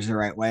characters the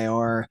right way,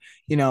 or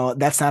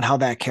that's not how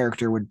that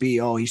character would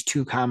be. Oh, he's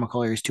too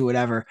comical or he's too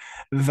whatever.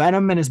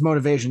 Venom and his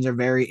motivations are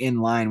very in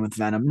line with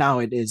Venom. Now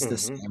it is the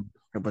Mm-hmm. same.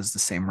 It was the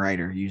same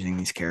writer using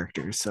these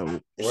characters,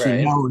 so he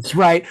Right. knows,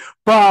 right?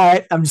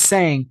 But I'm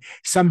saying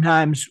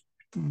sometimes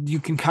you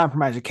can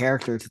compromise a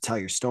character to tell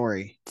your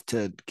story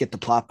to get the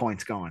plot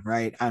points going,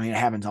 right? I mean, it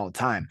happens all the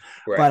time.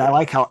 Right. But I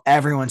like how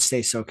everyone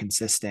stays so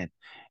consistent.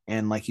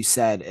 And like you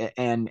said,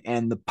 and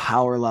the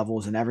power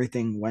levels and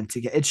everything went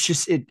together. It's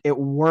just it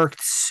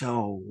worked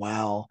so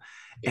well.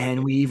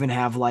 And we even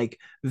have like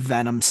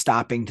Venom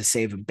stopping to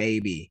save a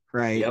baby,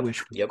 right? Yep.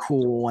 Which was Yep.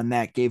 cool. And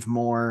that gave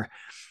more.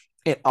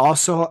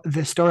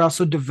 The story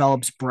also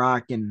develops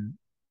Brock and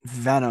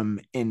Venom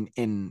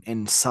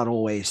in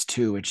subtle ways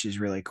too, which is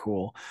really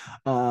cool.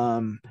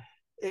 Um,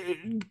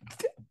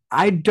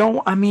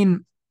 I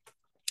mean,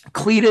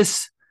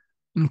 Cletus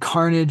and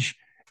Carnage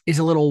is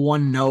a little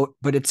one note,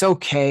 but it's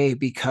okay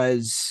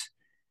because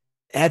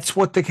that's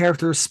what the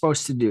character is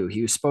supposed to do.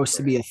 He was supposed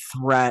to be a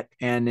threat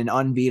and an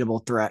unbeatable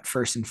threat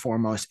first and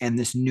foremost, and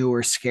this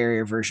newer,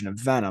 scarier version of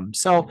Venom.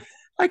 So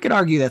I could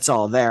argue that's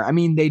all there. I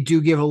mean, they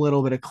do give a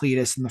little bit of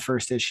Cletus in the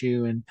first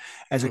issue, and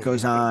as it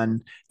goes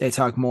on, they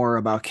talk more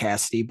about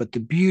Cassidy. But the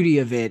beauty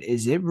of it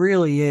is, it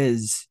really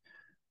is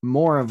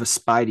more of a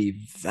Spidey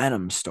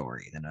Venom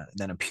story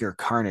than a pure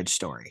Carnage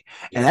story,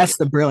 and that's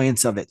the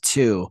brilliance of it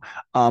too.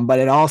 But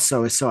it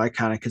also is so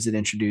iconic because it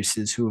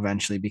introduces who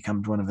eventually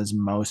becomes one of his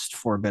most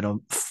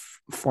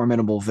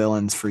formidable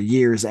villains for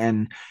years.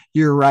 And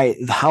you're right,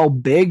 how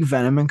big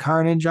Venom and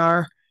Carnage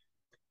are.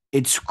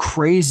 It's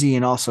crazy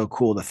and also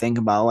cool to think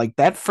about. Like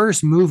that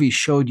first movie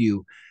showed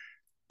you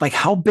like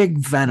how big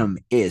Venom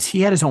is.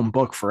 He had his own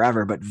book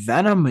forever, but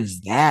Venom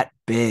is that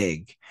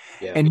big.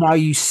 Yeah. And now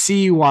you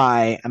see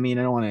why. I mean,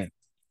 I don't want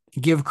to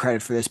give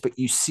credit for this, but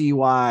you see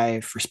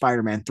why for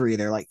Spider-Man 3,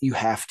 they're like, you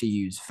have to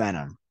use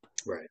Venom.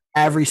 Right.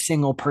 Every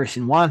single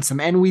person wants him.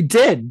 And we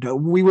did.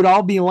 We would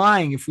all be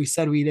lying if we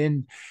said we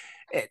didn't.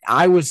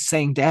 I was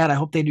saying, Dad, I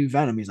hope they do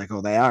Venom. He's like,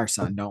 oh, they are,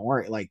 son. Don't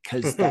worry. Like,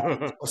 because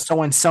so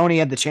when Sony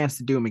had the chance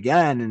to do him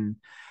again, and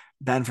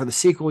then for the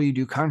sequel, you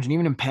do Carnage, and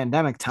even in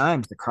pandemic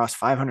times, to cross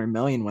 500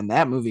 million when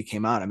that movie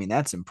came out. I mean,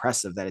 that's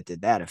impressive that it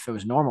did that. If it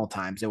was normal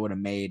times, it would have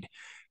made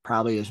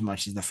probably as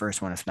much as the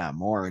first one, if not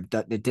more. It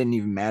didn't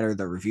even matter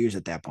the reviews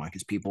at that point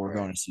because people were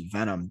going to see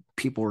Venom.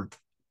 People were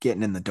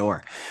getting in the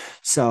door.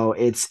 So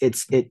it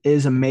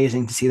is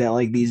amazing to see that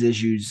like these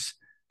issues.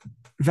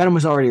 Venom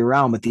was already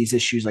around, but these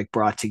issues like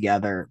brought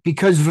together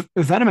because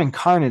Venom and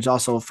Carnage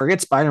also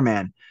forget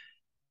Spider-Man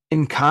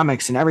in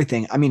comics and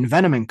everything. I mean,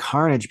 Venom and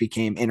Carnage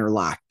became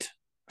interlocked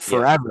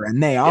forever,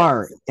 and they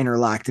are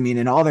interlocked. I mean,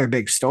 in all their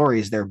big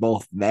stories, they're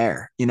both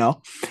there,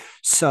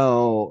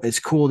 So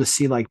it's cool to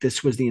see like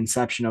this was the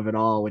inception of it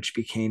all, which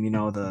became,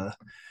 the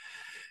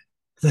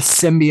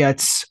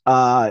symbiotes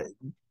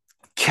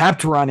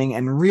kept running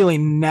and really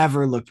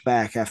never looked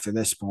back after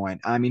this point.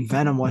 I mean,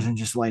 Venom wasn't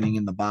just lightning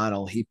in the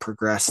bottle. He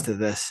progressed to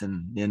this,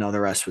 and the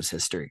rest was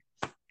history.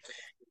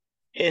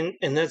 And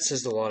that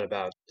says a lot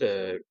about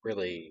the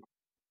really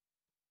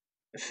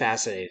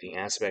fascinating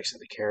aspects of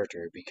the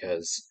character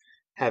because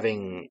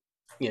having,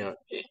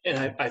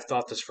 and I've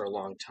thought this for a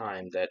long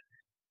time that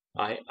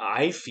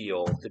I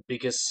feel the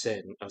biggest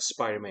sin of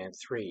Spider-Man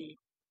 3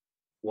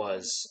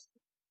 was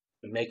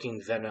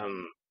making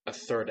Venom a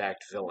third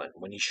act villain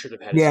when he should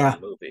have had his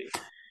own movie.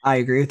 I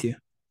agree with you.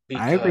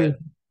 Because I agree.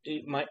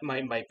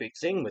 My big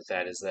thing with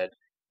that is that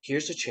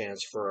here's a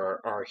chance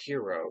for our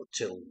hero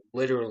to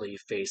literally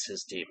face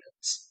his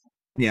demons.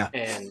 Yeah.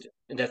 And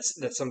that's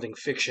something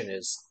fiction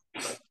is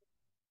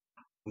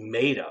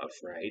made of,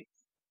 right?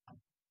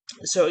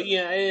 So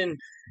yeah,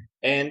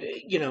 and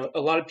a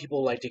lot of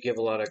people like to give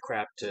a lot of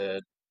crap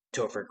to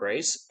Topher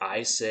Grace.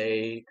 I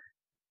say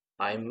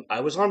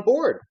I was on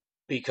board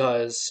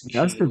because he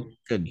does a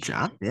good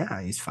job.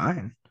 Yeah, he's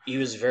fine. He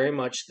was very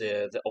much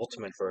the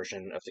ultimate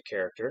version of the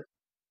character,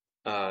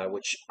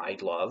 which I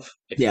love.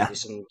 If you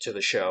listen to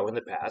the show in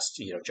the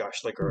past,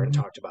 Josh Lickern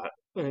talked about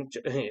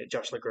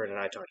Josh Lickern and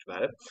I talked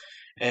about it,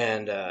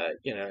 and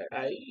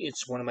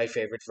it's one of my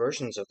favorite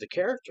versions of the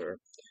character.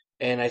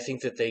 And I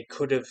think that they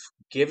could have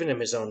given him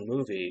his own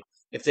movie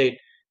if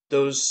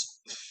those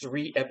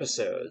 3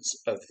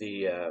 episodes of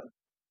the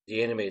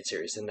animated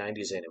series, the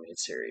 '90s animated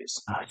series.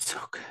 Oh, it's so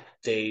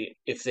good.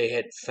 If they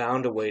had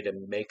found a way to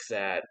make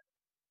that,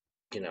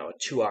 a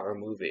 2-hour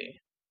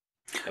movie.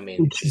 I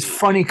mean, which is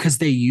funny because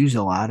they use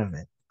a lot of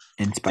it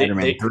in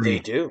Spider-Man 3. They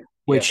do,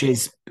 which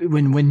is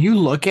when you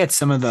look at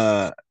some of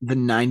the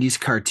 '90s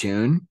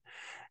cartoon,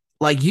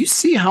 like you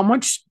see how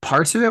much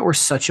parts of it were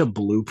such a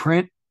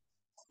blueprint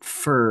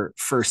for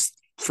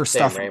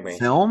stuff in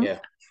film.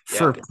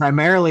 For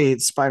primarily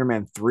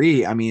Spider-Man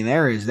 3, I mean,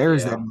 there's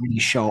that mini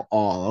show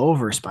all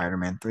over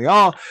Spider-Man 3,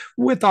 all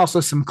with also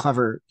some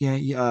clever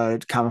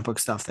comic book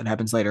stuff that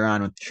happens later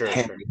on with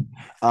Harry.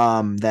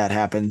 That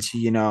happens,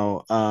 in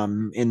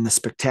the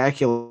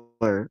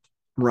spectacular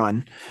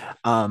run.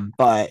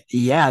 But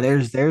yeah,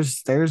 there's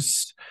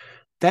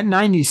that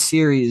 90s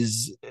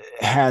series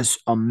has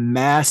a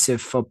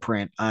massive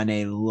footprint on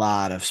a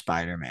lot of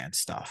Spider-Man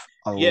stuff.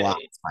 A Yeah, lot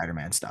of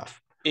Spider-Man stuff.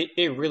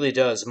 it really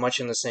does, much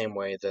in the same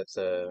way that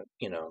the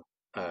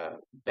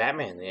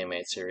Batman the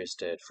animated series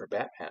did for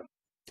Batman,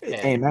 and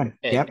Amen.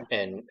 Yep.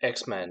 and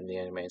X-Men the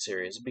animated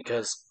series,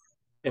 because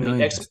I mean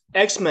Millions.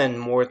 X-Men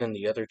more than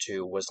the other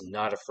two was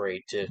not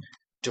afraid to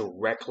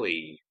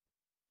directly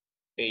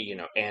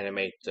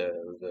animate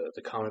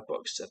the comic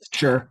books at the time.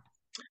 Sure.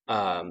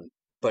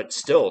 But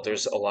still,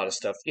 there's a lot of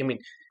stuff. I mean,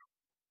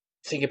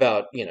 think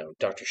about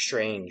Doctor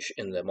Strange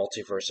in the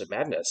Multiverse of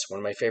Madness. One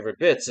of my favorite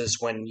bits is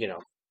when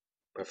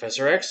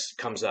Professor X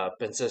comes up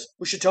and says,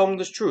 "We should tell him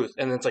this truth,"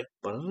 and then it's like,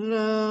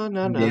 "Na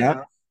na na."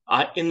 Yeah.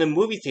 In the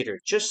movie theater,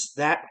 just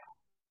that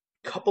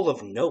couple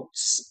of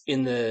notes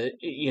in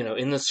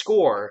the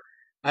score,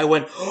 I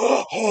went,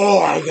 "Oh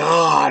my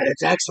God,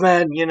 it's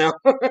X-Men!"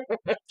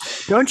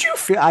 Don't you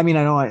feel? I mean,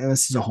 I know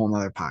this is a whole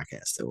nother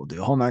podcast that we'll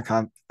do, a whole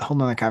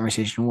nother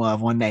conversation we'll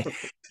have one day.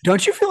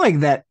 Don't you feel like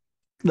that,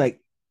 like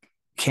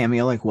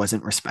cameo, like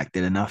wasn't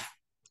respected enough?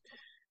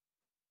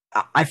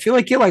 I feel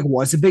like it like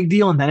was a big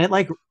deal, and then it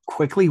like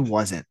quickly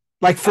wasn't.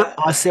 Like for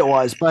us, it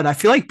was, but I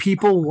feel like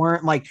people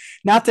weren't like,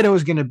 not that it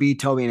was going to be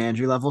Toby and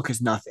Andrew level, because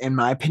nothing, in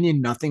my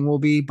opinion, nothing will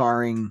be,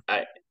 barring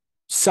I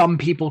some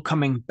people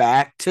coming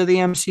back to the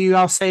MCU.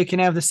 I'll say can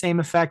have the same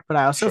effect, but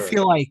I also Sure.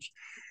 feel like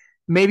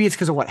maybe it's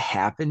because of what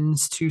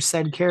happens to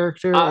said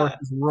character or Uh,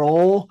 his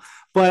role.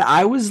 But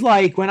I was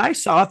like, when I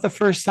saw it the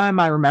first time,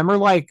 I remember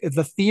like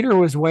the theater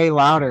was way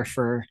louder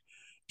for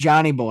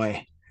Johnny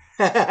Boy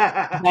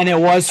than it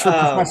was for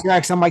Professor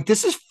X. I'm like,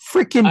 this is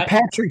freaking I,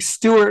 Patrick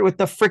Stewart with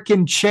the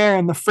freaking chair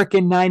and the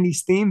freaking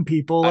 90s theme,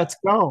 people. I Let's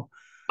go.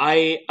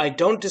 I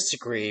don't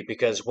disagree,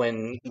 because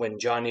when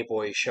Johnny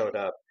Boy showed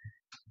up,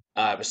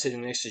 I was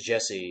sitting next to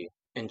Jesse,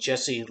 and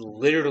Jesse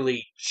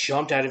literally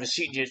jumped out of his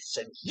seat and just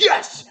said,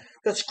 "Yes,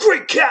 that's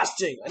great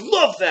casting. I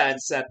love that,"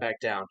 and sat back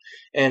down.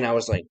 And I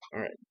was like, "All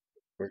right,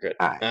 we're good."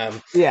 All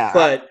right. Yeah.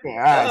 But All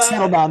right.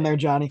 Settle down there,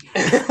 Johnny.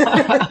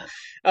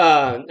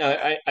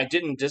 I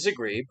didn't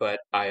disagree, but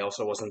I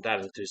also wasn't that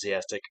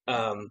enthusiastic.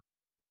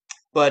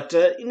 But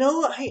uh,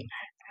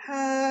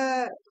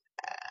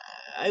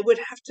 I would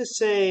have to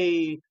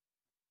say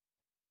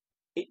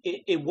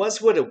it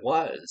was what it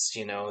was.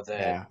 That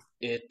Yeah.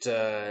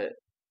 it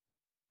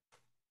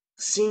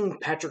seeing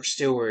Patrick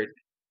Stewart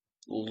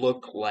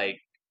look like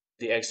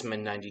the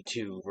X-Men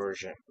 '92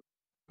 version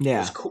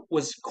Yeah.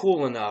 was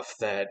cool enough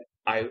that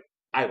I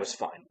was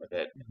fine with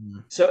it.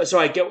 Mhm. So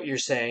I get what you're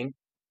saying,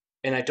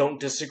 and I don't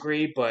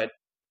disagree, but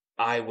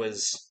I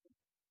was.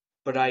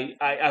 But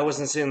I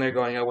wasn't sitting there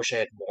going, "I wish I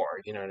had more."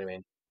 You know what I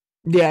mean?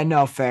 Yeah,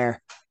 no,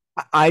 fair.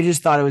 I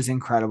just thought it was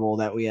incredible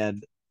that we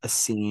had a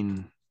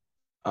scene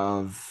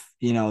of,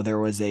 there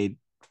was a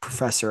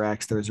Professor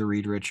X, there was a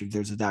Reed Richards,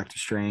 there's a Doctor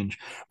Strange,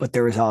 but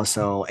there was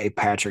also a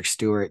Patrick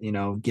Stewart,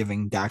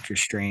 giving Doctor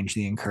Strange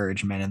the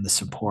encouragement and the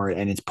support,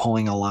 and it's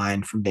pulling a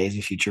line from Days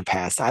of Future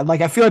Past. I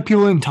feel like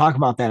people didn't talk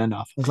about that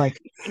enough. I was like,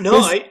 No,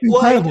 this is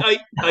incredible.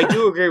 I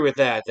do agree with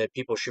that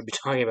people should be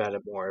talking about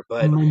it more,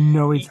 but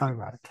Nobody's talking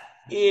about it.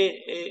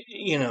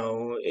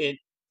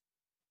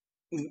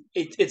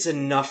 it's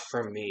enough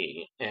for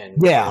me and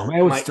Yeah, for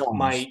it was my still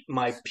my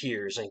my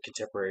peers and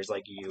contemporaries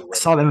like you. I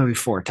saw that movie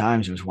 4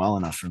 times. It was well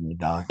enough for me,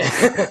 dog.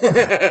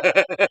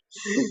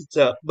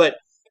 So, but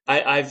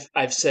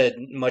I've said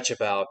much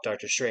about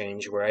Doctor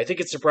Strange, where I think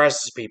it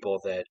surprises people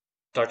that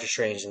Doctor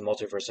Strange and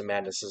Multiverse of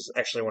Madness is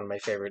actually one of my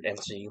favorite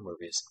MCU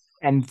movies.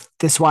 And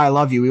this is why I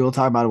love you. We will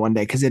talk about it one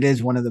day because it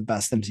is one of the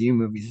best MCU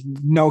movies.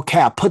 No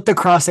cap. Put the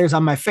crosshairs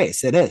on my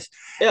face. It is.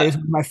 It is Yeah.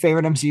 one of my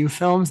favorite MCU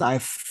films. I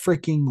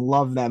freaking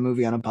love that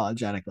movie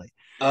unapologetically.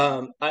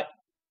 I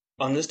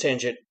On this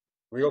tangent,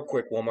 real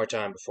quick, one more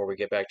time before we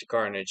get back to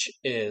Carnage,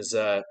 is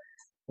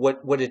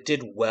what it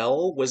did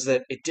well was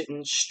that it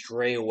didn't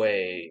stray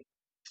away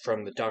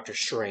from the Doctor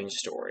Strange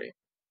story.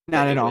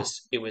 Not That at all.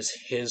 it was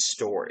his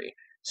story.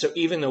 So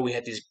even though we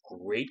had these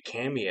great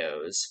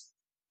cameos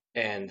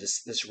and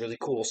this really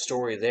cool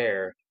story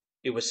there,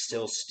 it was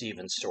still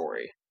Steven's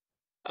story.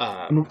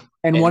 And, Um,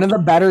 and one and of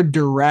the better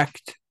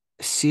direct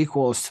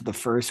sequels to the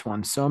first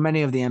one. So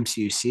many of the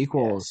MCU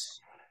sequels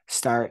yes,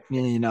 start,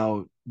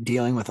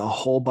 dealing with a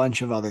whole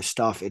bunch of other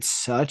stuff. It's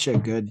such a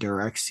good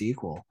direct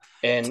sequel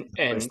to the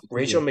and first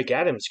Rachel movie.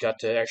 McAdams got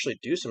to actually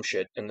do some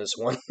shit in this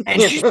one.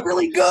 And she's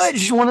really good.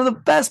 She's one of the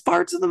best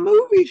parts of the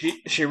movie.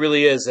 She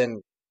really is,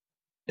 and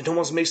it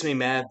almost makes me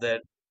mad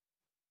that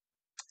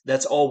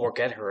that's all we'll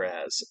get her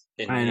as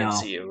in I the know.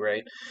 MCU,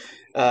 right?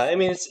 I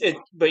mean,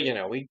 but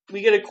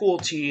we get a cool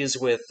tease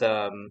with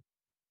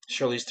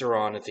Charlize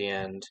Theron at the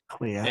end,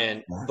 Oh, yeah.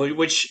 and but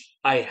which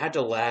I had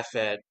to laugh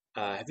at.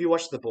 Have you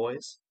watched The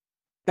Boys?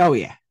 Oh,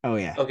 yeah. Oh,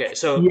 yeah. Okay,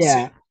 so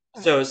Yeah.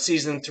 so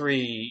season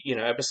 3,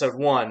 episode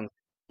 1,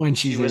 When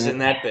she she's in was it. in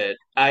that bit.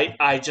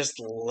 I just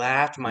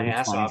laughed my Really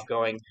ass funny. off,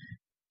 going,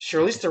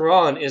 Charlize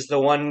Theron is the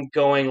one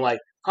going like,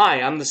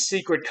 "Hi, I'm the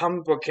secret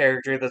comic book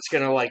character that's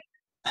gonna like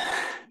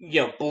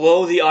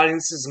blow the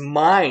audience's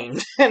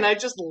mind," and I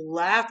just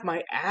laughed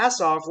my ass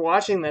off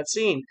watching that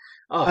scene.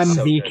 Oh, On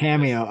so the good.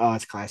 cameo. Oh,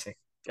 it's classic.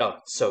 Oh,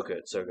 so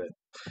good, so good.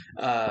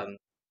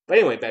 But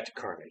anyway, back to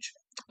Carnage.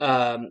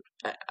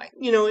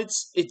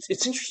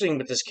 It's interesting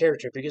with this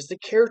character because the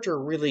character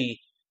really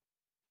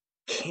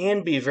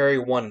can be very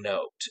one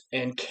note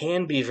and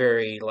can be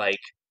very like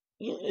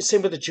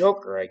same with the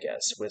Joker, I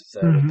guess, with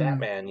Hmm.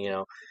 Batman.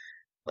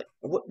 Like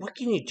what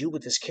can you do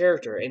with this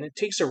character? And it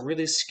takes a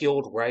really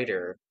skilled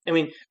writer. I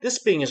mean, this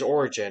being his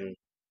origin,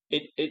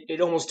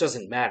 it almost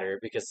doesn't matter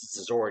because it's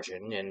his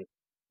origin, and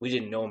we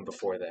didn't know him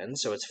before then,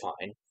 so it's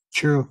fine.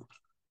 True.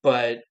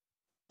 But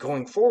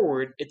going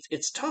forward,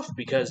 it's tough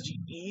because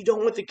you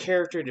don't want the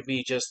character to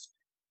be just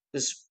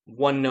this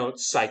one note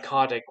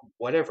psychotic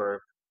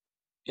whatever,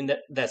 and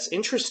that's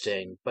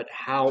interesting. But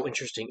how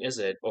interesting is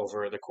it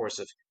over the course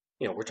of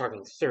we're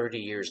talking 30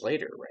 years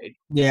later, right?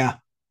 Yeah.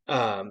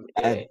 Um,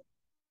 I,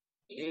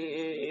 it,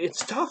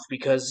 it's tough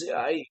because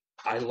I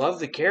love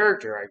the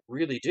character, I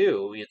really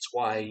do. It's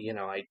why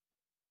I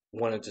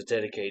wanted to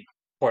dedicate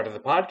part of the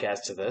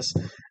podcast to this.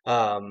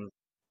 Um,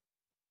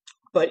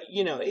 but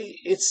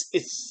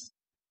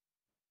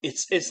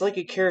it's like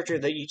a character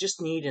that you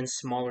just need in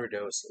smaller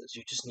doses.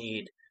 You just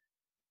need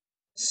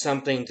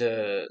something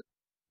to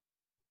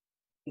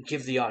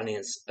give the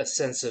audience a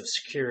sense of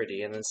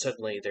security, and then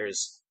suddenly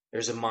there's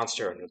a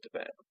monster under the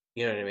bed.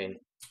 You know what I mean?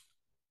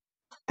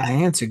 I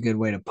think that's a good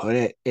way to put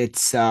it.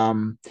 It's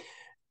and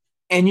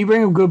you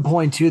bring a good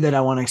point too that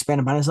I want to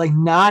expand upon. It's like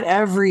not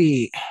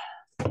every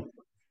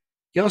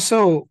you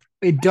also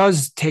it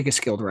does take a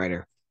skilled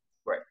writer.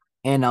 Right.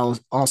 And I'll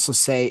also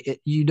say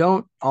you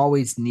don't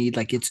always need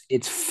like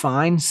it's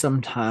fine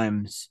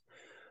sometimes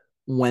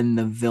when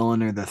the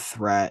villain or the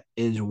threat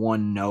is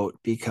one note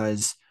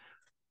because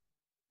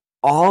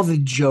all the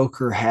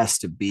Joker has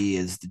to be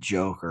is the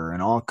Joker,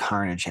 and all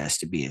Carnage has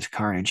to be is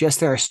Carnage. Yes,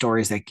 there are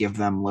stories that give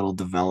them little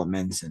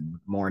developments and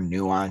more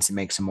nuance and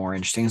makes them more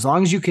interesting. As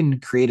long as you can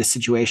create a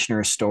situation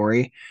or a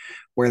story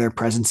where their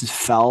presence is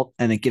felt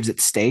and it gives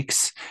it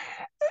stakes,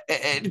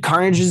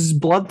 Carnage is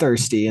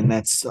bloodthirsty, and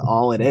that's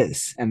all it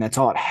is, and that's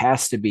all it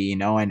has to be,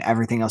 and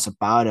everything else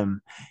about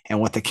him and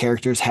what the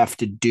characters have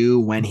to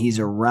do when he's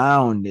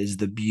around is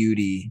the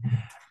beauty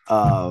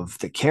of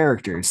the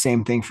characters.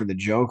 Same thing for the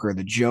Joker.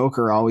 The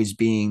Joker always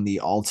being the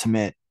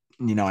ultimate,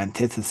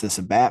 antithesis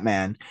of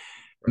Batman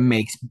Right.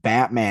 makes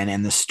Batman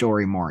and the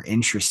story more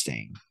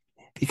interesting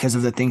because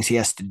of the things he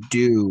has to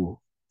do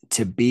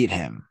to beat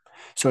him.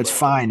 So it's Right.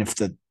 fine if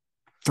the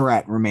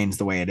threat remains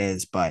the way it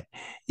is, but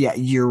yeah,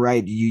 you're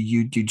right.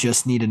 You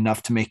just need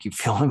enough to make you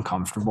feel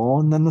uncomfortable,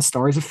 and then the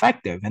story's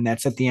effective. And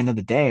that's at the end of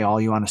the day, all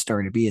you want a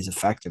story to be is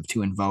effective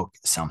to invoke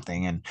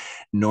something. And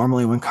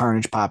normally when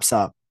Carnage pops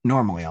up,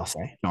 normally I'll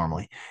say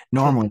normally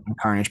when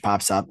Carnage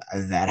pops up,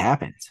 that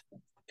happens.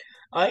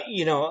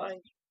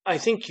 I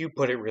think you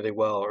put it really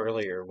well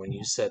earlier when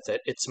you said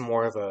that it's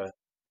more of a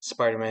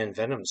Spider-Man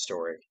Venom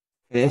story.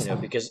 It is.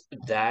 Because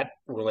that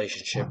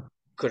relationship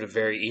could have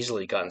very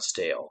easily gotten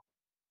stale.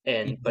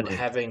 But Easily.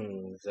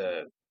 having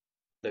the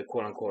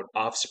quote unquote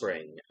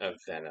offspring of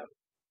Venom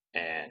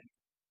and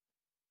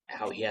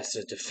how he has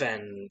to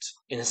defend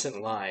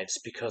innocent lives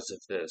because of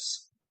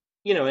this.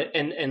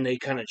 And they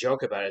kind of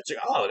joke about it. It's like,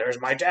 oh, there's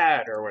my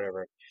dad or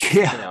whatever.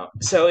 Yeah.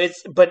 So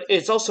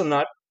it's also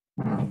not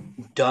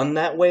done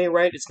that way,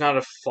 right? It's not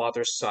a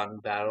father-son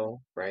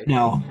battle, right?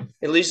 No.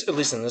 At least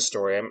in this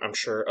story. I'm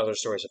sure other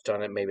stories have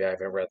done it. Maybe I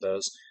haven't read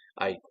those.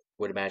 I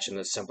would imagine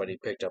that somebody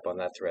picked up on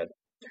that thread.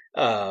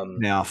 Um,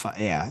 No.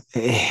 Yeah.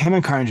 Him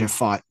and Carnage have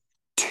fought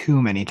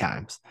too many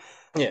times,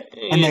 yeah,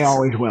 and they it's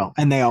always will.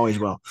 And they always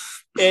will.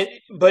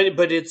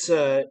 but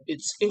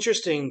it's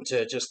interesting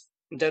to just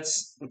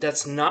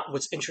that's not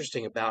what's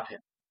interesting about him,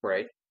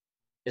 right?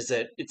 Is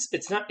that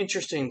it's not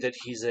interesting that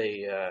he's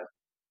a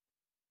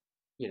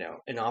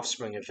an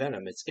offspring of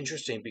Venom. It's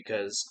interesting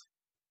because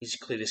he's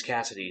Cletus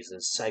Cassidy's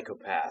a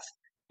psychopath,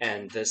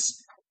 and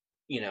this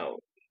you know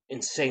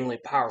insanely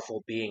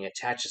powerful being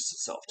attaches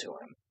itself to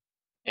him,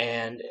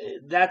 and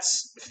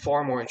that's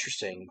far more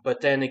interesting.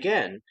 But then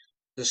again,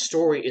 the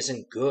story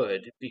isn't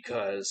good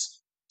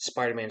because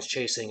Spider-Man's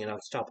chasing an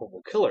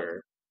unstoppable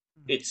killer.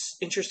 It's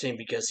interesting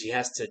because he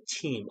has to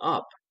team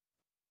up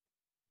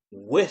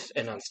with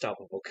an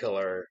unstoppable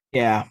killer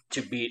Yeah.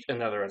 to beat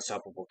another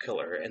unstoppable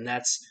killer, and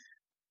that's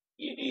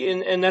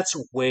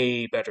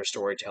way better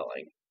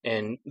storytelling.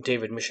 And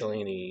David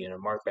Michelini,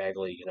 Mark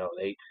Bagley,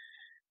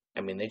 they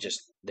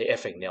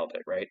effing nailed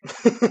it, right?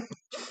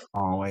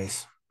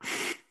 Always.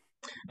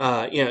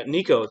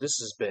 Nico, this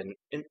has been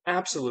an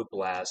absolute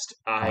blast.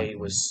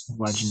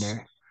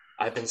 Legendary.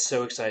 I've been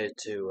so excited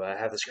to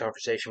have this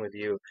conversation with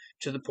you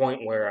to the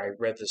point where I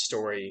read the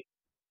story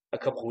a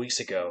couple weeks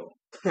ago.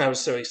 I was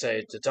so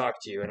excited to talk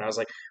to you, and I was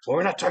like, "Well,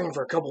 we're not talking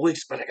for a couple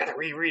weeks, but I gotta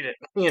reread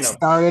it."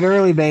 Started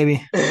early,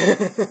 baby.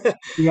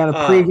 You got to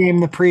um,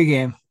 pregame the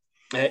pregame.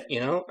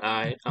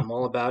 I'm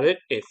all about it.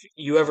 If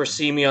you ever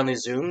see me on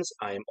these Zooms,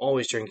 I am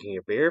always drinking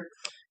a beer,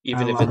 I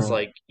even if love it's it.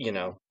 like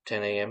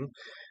 10 a.m.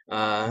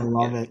 I Yeah,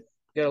 love it.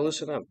 you gotta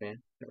loosen up, man.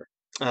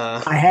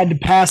 Uh, I had to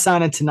pass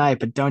on it tonight,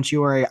 but don't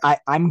you worry.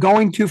 I'm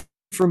going to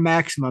for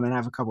maximum, and I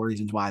have a couple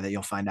reasons why that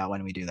you'll find out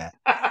when we do that.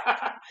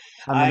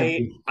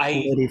 I'm gonna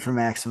be ready for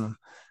Maximum.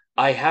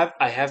 I have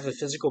the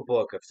physical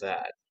book of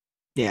that,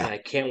 and Yeah, I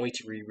can't wait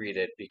to reread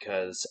it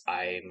because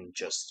I'm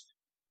just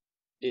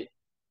it.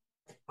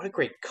 What a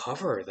great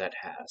cover that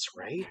has,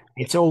 right?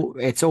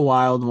 it's a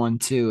wild one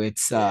too.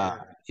 Yeah.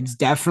 It's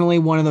definitely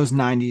one of those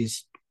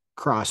 '90s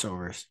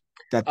crossovers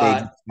that they Uh,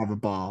 just have a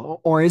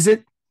ball. Or is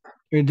it?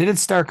 Or did it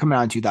start coming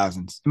out in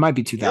 2000s? It might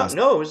be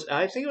no,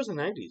 I think it was the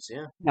 90s.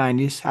 Yeah.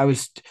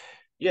 90s.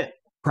 Yeah.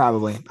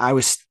 I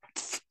was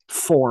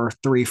 4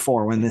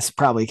 when this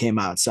probably came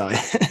out. So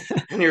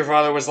And your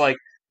father was like,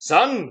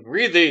 "Son,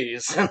 read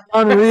these." I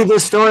want to read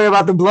this story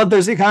about the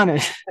bloodthirsty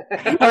Carnage.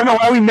 I don't know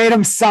why we made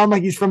him sound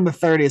like he's from the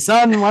 30s.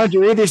 Son, why don't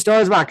you read these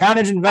stories about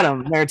Carnage and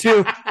Venom? They're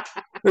two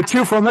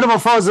formidable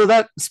foes of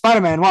that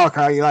Spider-Man. Well,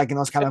 Carl, you liking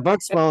those kind of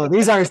books? Well,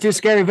 these are his two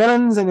scary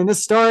villains, and in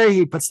this story,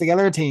 he puts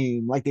together a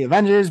team like the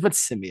Avengers, but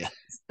symbiote.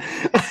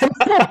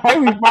 Why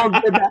we both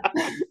did that.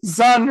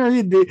 Son,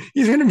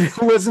 he's going to be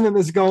listening to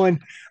this going,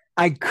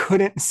 I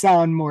couldn't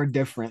sound more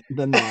different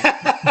than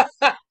that.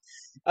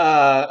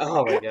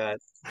 Oh my god.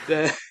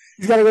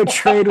 He's got to go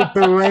trade with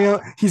the rail.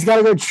 He's got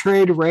to go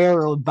trade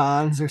railroad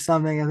bonds or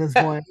something at this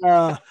point.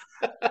 Oh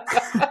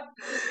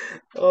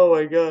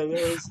my god.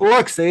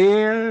 Look,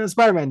 see,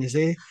 Spider-Man, you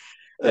see.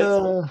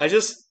 I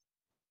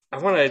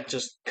want to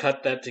just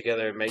cut that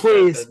together and make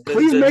please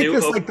make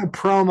this like the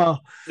promo.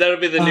 That'll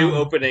be the new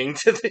opening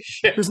to the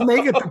show. Just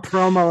make it the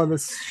promo of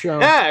this show.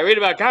 Yeah, read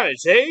about Carnage,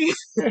 see?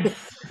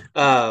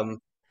 Oh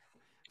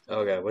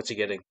god, what's he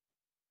getting?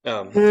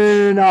 No,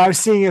 I was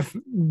seeing if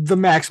the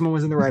Maximum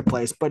was in the right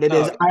place, but it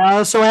is. I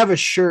also have a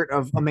shirt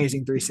of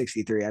Amazing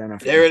 363. I don't know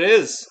if there it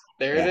is.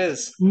 There it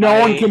is. No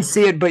one can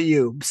see it but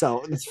you,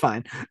 so it's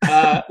fine.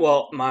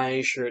 Well,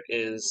 my shirt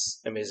is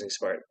Amazing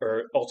Spider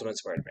or Ultimate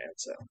Spider-Man.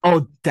 So.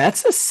 Oh,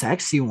 that's a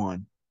sexy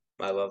one.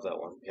 I love that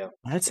one. Yeah,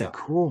 that's a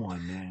cool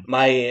one, man.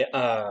 My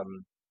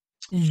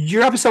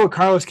your episode with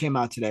Carlos came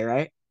out today,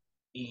 right?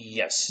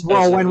 Yes.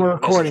 Well, when we're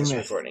recording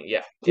this.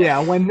 Yeah.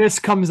 When this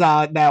comes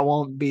out, that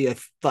won't be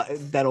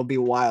that'll be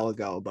a while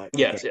ago. But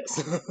yes.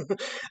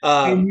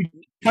 And you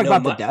talk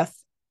about the death.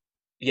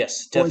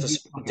 Yes,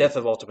 death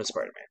of Ultimate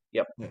Spider-Man.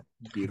 Yep. Yeah,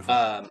 beautiful.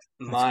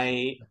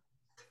 My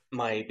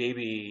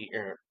baby,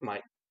 or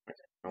I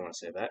want to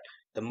say that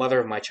the mother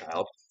of my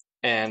child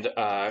and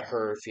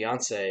her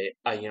fiance.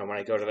 When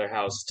I go to their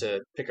house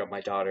to pick up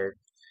my daughter,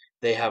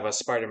 they have a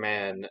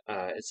Spider-Man.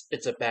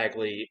 It's a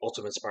Bagley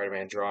Ultimate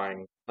Spider-Man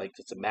drawing, like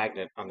it's a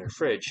magnet on their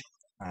fridge,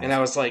 nice. And I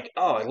was like,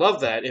 oh, I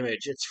love that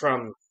image. It's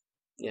from,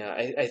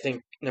 I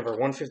think number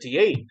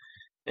 158,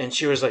 and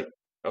she was like,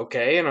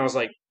 okay, and I was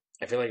like,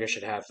 I feel like I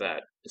should have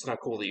that. It's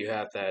not cool that you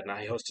have that, and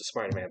I host a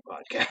Spider-Man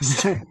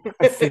podcast.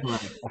 I feel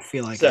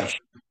like I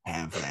should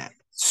have that.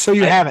 So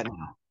you have it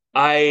now.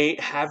 I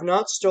have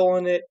not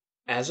stolen it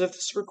as of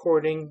this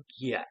recording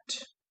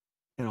yet.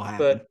 It'll happen.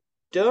 But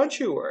don't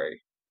you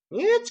worry.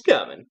 It's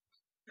coming.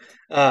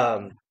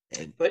 But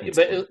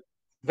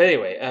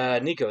anyway,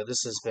 Nikko,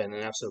 this has been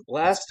an absolute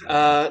blast.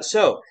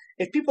 So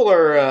if people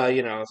are,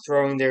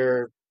 throwing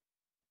their,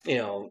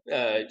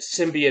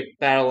 symbiote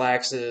battle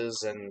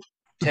axes and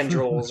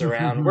tendrils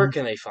around, where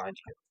can they find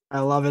you? I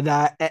love it.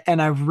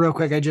 And real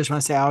quick, I just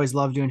want to say I always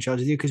love doing shows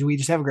with you because we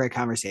just have great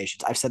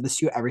conversations. I've said this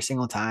to you every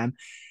single time.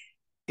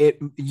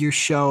 Your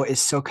show is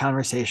so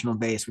conversational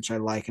based, which I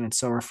like, and it's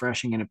so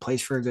refreshing, and it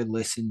plays for a good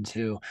listen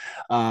too.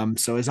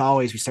 So as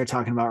always, we start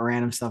talking about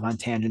random stuff on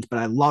tangents, but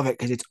I love it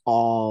because it's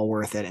all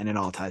worth it, and it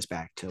all ties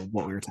back to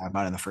what we were talking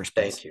about in the first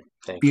place. Thank you.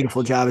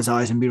 Beautiful job as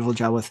always, and beautiful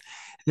job with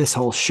this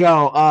whole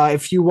show.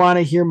 If you want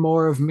to hear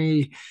more of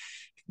me,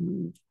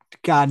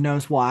 God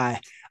knows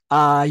why.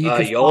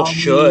 Y'all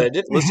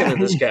should listen to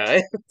this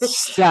guy.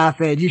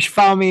 Stop it. You should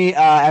follow me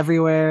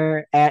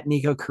everywhere at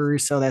Nikko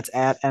Caruso. That's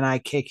at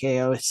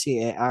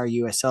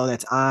NIKKOCARUSO.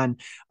 That's on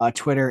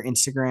Twitter,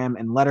 Instagram,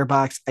 and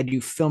Letterboxd. I do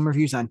film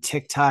reviews on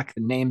TikTok. The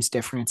name's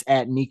different. It's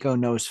at Nikko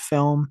Knows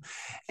Film.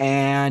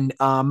 And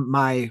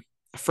my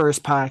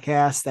first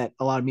podcast that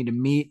allowed me to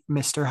meet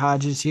Mr.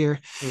 Hodges here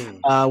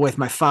with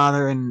my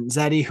father and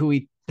Zeddy,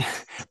 who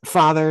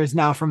father is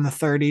now from the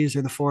 30s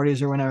or the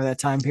 40s or whenever that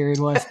time period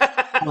was.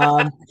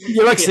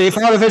 You look, see,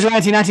 follow the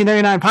Vigilante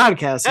 1939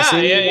 podcast.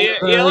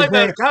 You like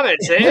those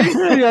comments,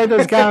 eh? Yeah,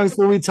 those comments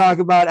where we talk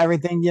about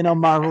everything,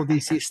 Marvel,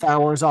 DC, Star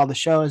Wars, all the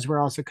shows. We're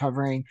also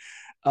covering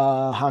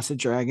House of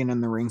Dragon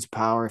and the Rings of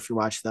Power, if you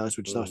watch those,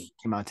 which those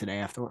came out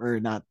today no,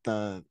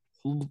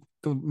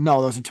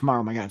 those are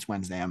tomorrow. Oh my God, it's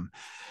Wednesday.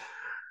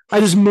 I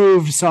just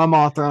moved, so I'm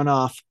all thrown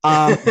off.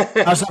 I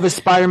also have a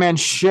Spider-Man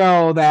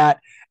show that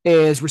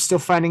we're still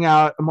finding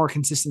out a more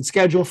consistent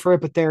schedule for it,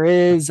 but there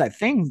is, I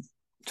think,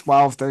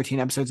 12, 13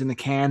 episodes in the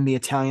can. The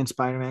Italian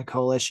Spider-Man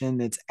Coalition.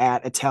 It's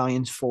at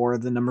Italians for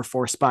the number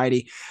 4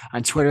 Spidey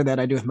on Twitter, that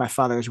I do with my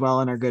father as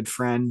well, and our good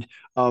friend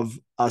of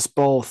us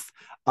both,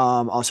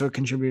 also a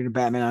contributor to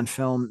Batman on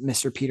Film,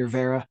 Mr. Peter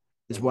Vera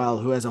as well,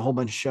 who has a whole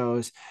bunch of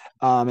shows.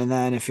 And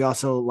then if you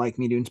also like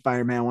me doing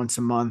Spider-Man once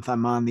a month,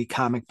 I'm on the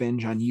Comic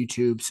Binge on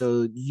YouTube.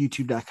 So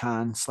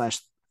youtube.com/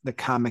 the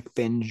comic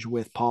binge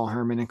with Paul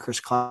Herman and Chris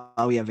Clow.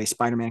 We have a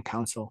Spider-Man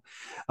council.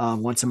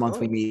 Once a month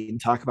we meet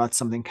and talk about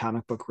something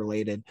comic book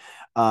related,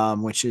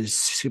 which is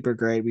super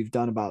great. We've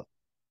done about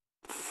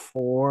 5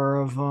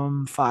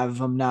 of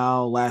them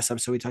now. Last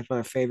episode we talked about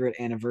our favorite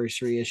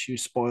anniversary issue.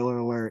 Spoiler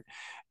alert.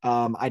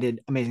 I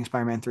did Amazing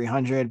Spider-Man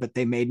 300, but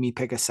they made me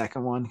pick a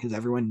second one because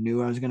everyone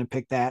knew I was going to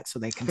pick that, so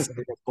they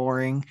considered it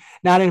boring.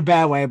 Not in a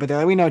bad way, but they're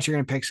like, we know what you're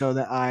going to pick. So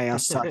that I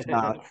also talked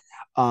about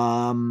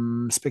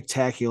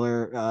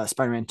Spectacular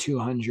Spider-Man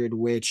 200,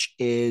 which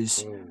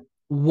is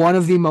one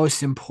of the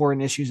most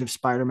important issues of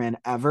Spider-Man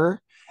ever,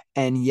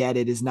 and yet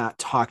it is not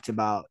talked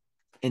about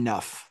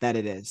enough that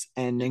it is.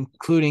 And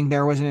including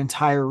there was an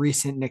entire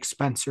recent Nick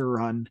Spencer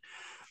run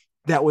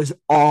that was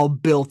all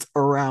built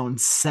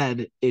around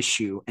said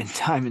issue and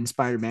time in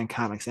Spider-Man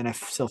comics. And I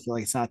still feel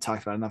like it's not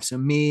talked about enough. So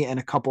me and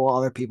a couple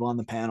other people on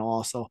the panel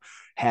also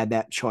had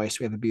that choice.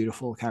 We have a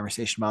beautiful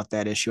conversation about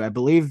that issue. I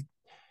believe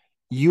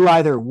you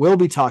either will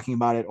be talking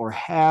about it or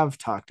have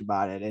talked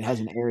about it. It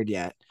hasn't aired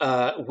yet.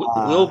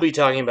 We'll be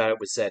talking about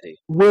it with Zeddy.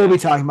 We'll be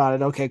talking about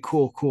it. Okay,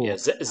 cool. Yeah,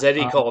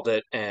 Zeddy called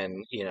it,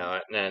 and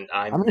and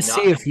I'm gonna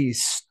see if he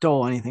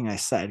stole anything I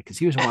said because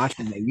he was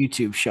watching the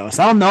YouTube show.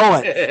 So I'll know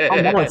what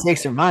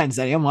takes their minds.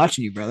 Zeddy, I'm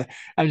watching you, brother.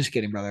 I'm just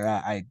kidding, brother.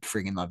 I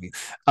freaking love you.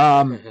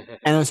 And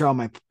those are all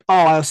my. Oh,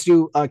 I also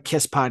do a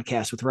Kiss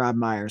podcast with Rob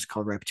Myers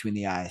called Right Between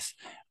the Eyes.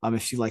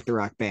 If you like the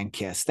rock band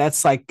Kiss,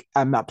 that's like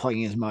I'm not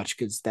plugging as much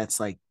because that's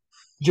like.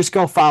 Just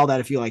go follow that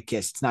if you like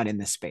Kiss. It's not in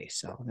this space.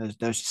 So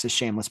there's just a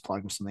shameless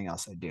plug of something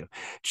else I do.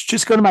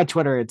 Just go to my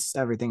Twitter. It's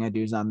everything I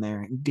do is on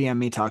there. DM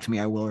me, talk to me.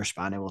 I will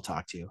respond. I will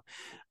talk to you.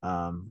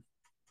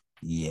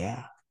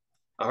 Yeah.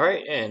 All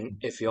right. And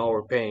if y'all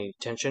were paying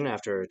attention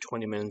after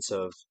 20 minutes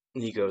of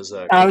Nico's,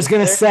 I was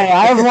gonna say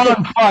I have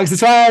long plugs.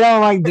 That's why I don't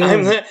like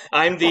doing.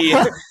 I'm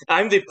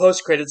the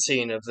post-credit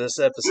scene of this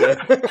episode.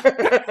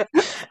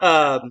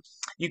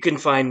 You can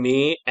find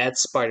me at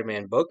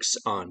Spider-Man Books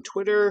on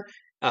Twitter.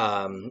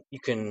 You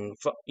can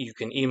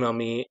email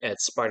me at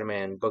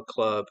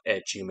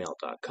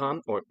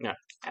spidermanbookclub@gmail.com or not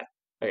at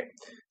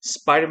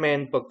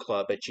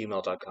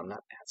spidermanbookclub@gmail.com, not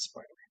at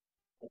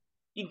Spider-Man.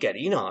 You get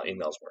it. You know how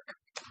emails work.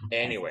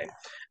 Anyway,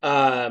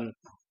 and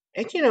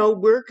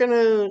we're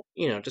gonna,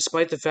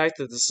 despite the fact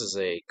that this is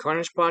a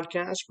Carnage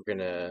podcast, we're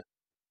gonna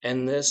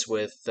end this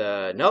with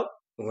nope,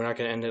 we're not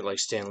gonna end it like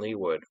Stan Lee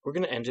would. We're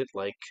gonna end it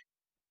like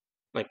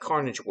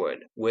Carnage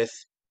would with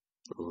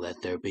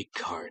 "Let There Be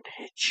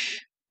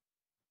Carnage."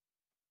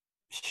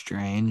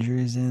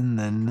 Strangers in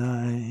the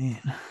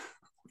night.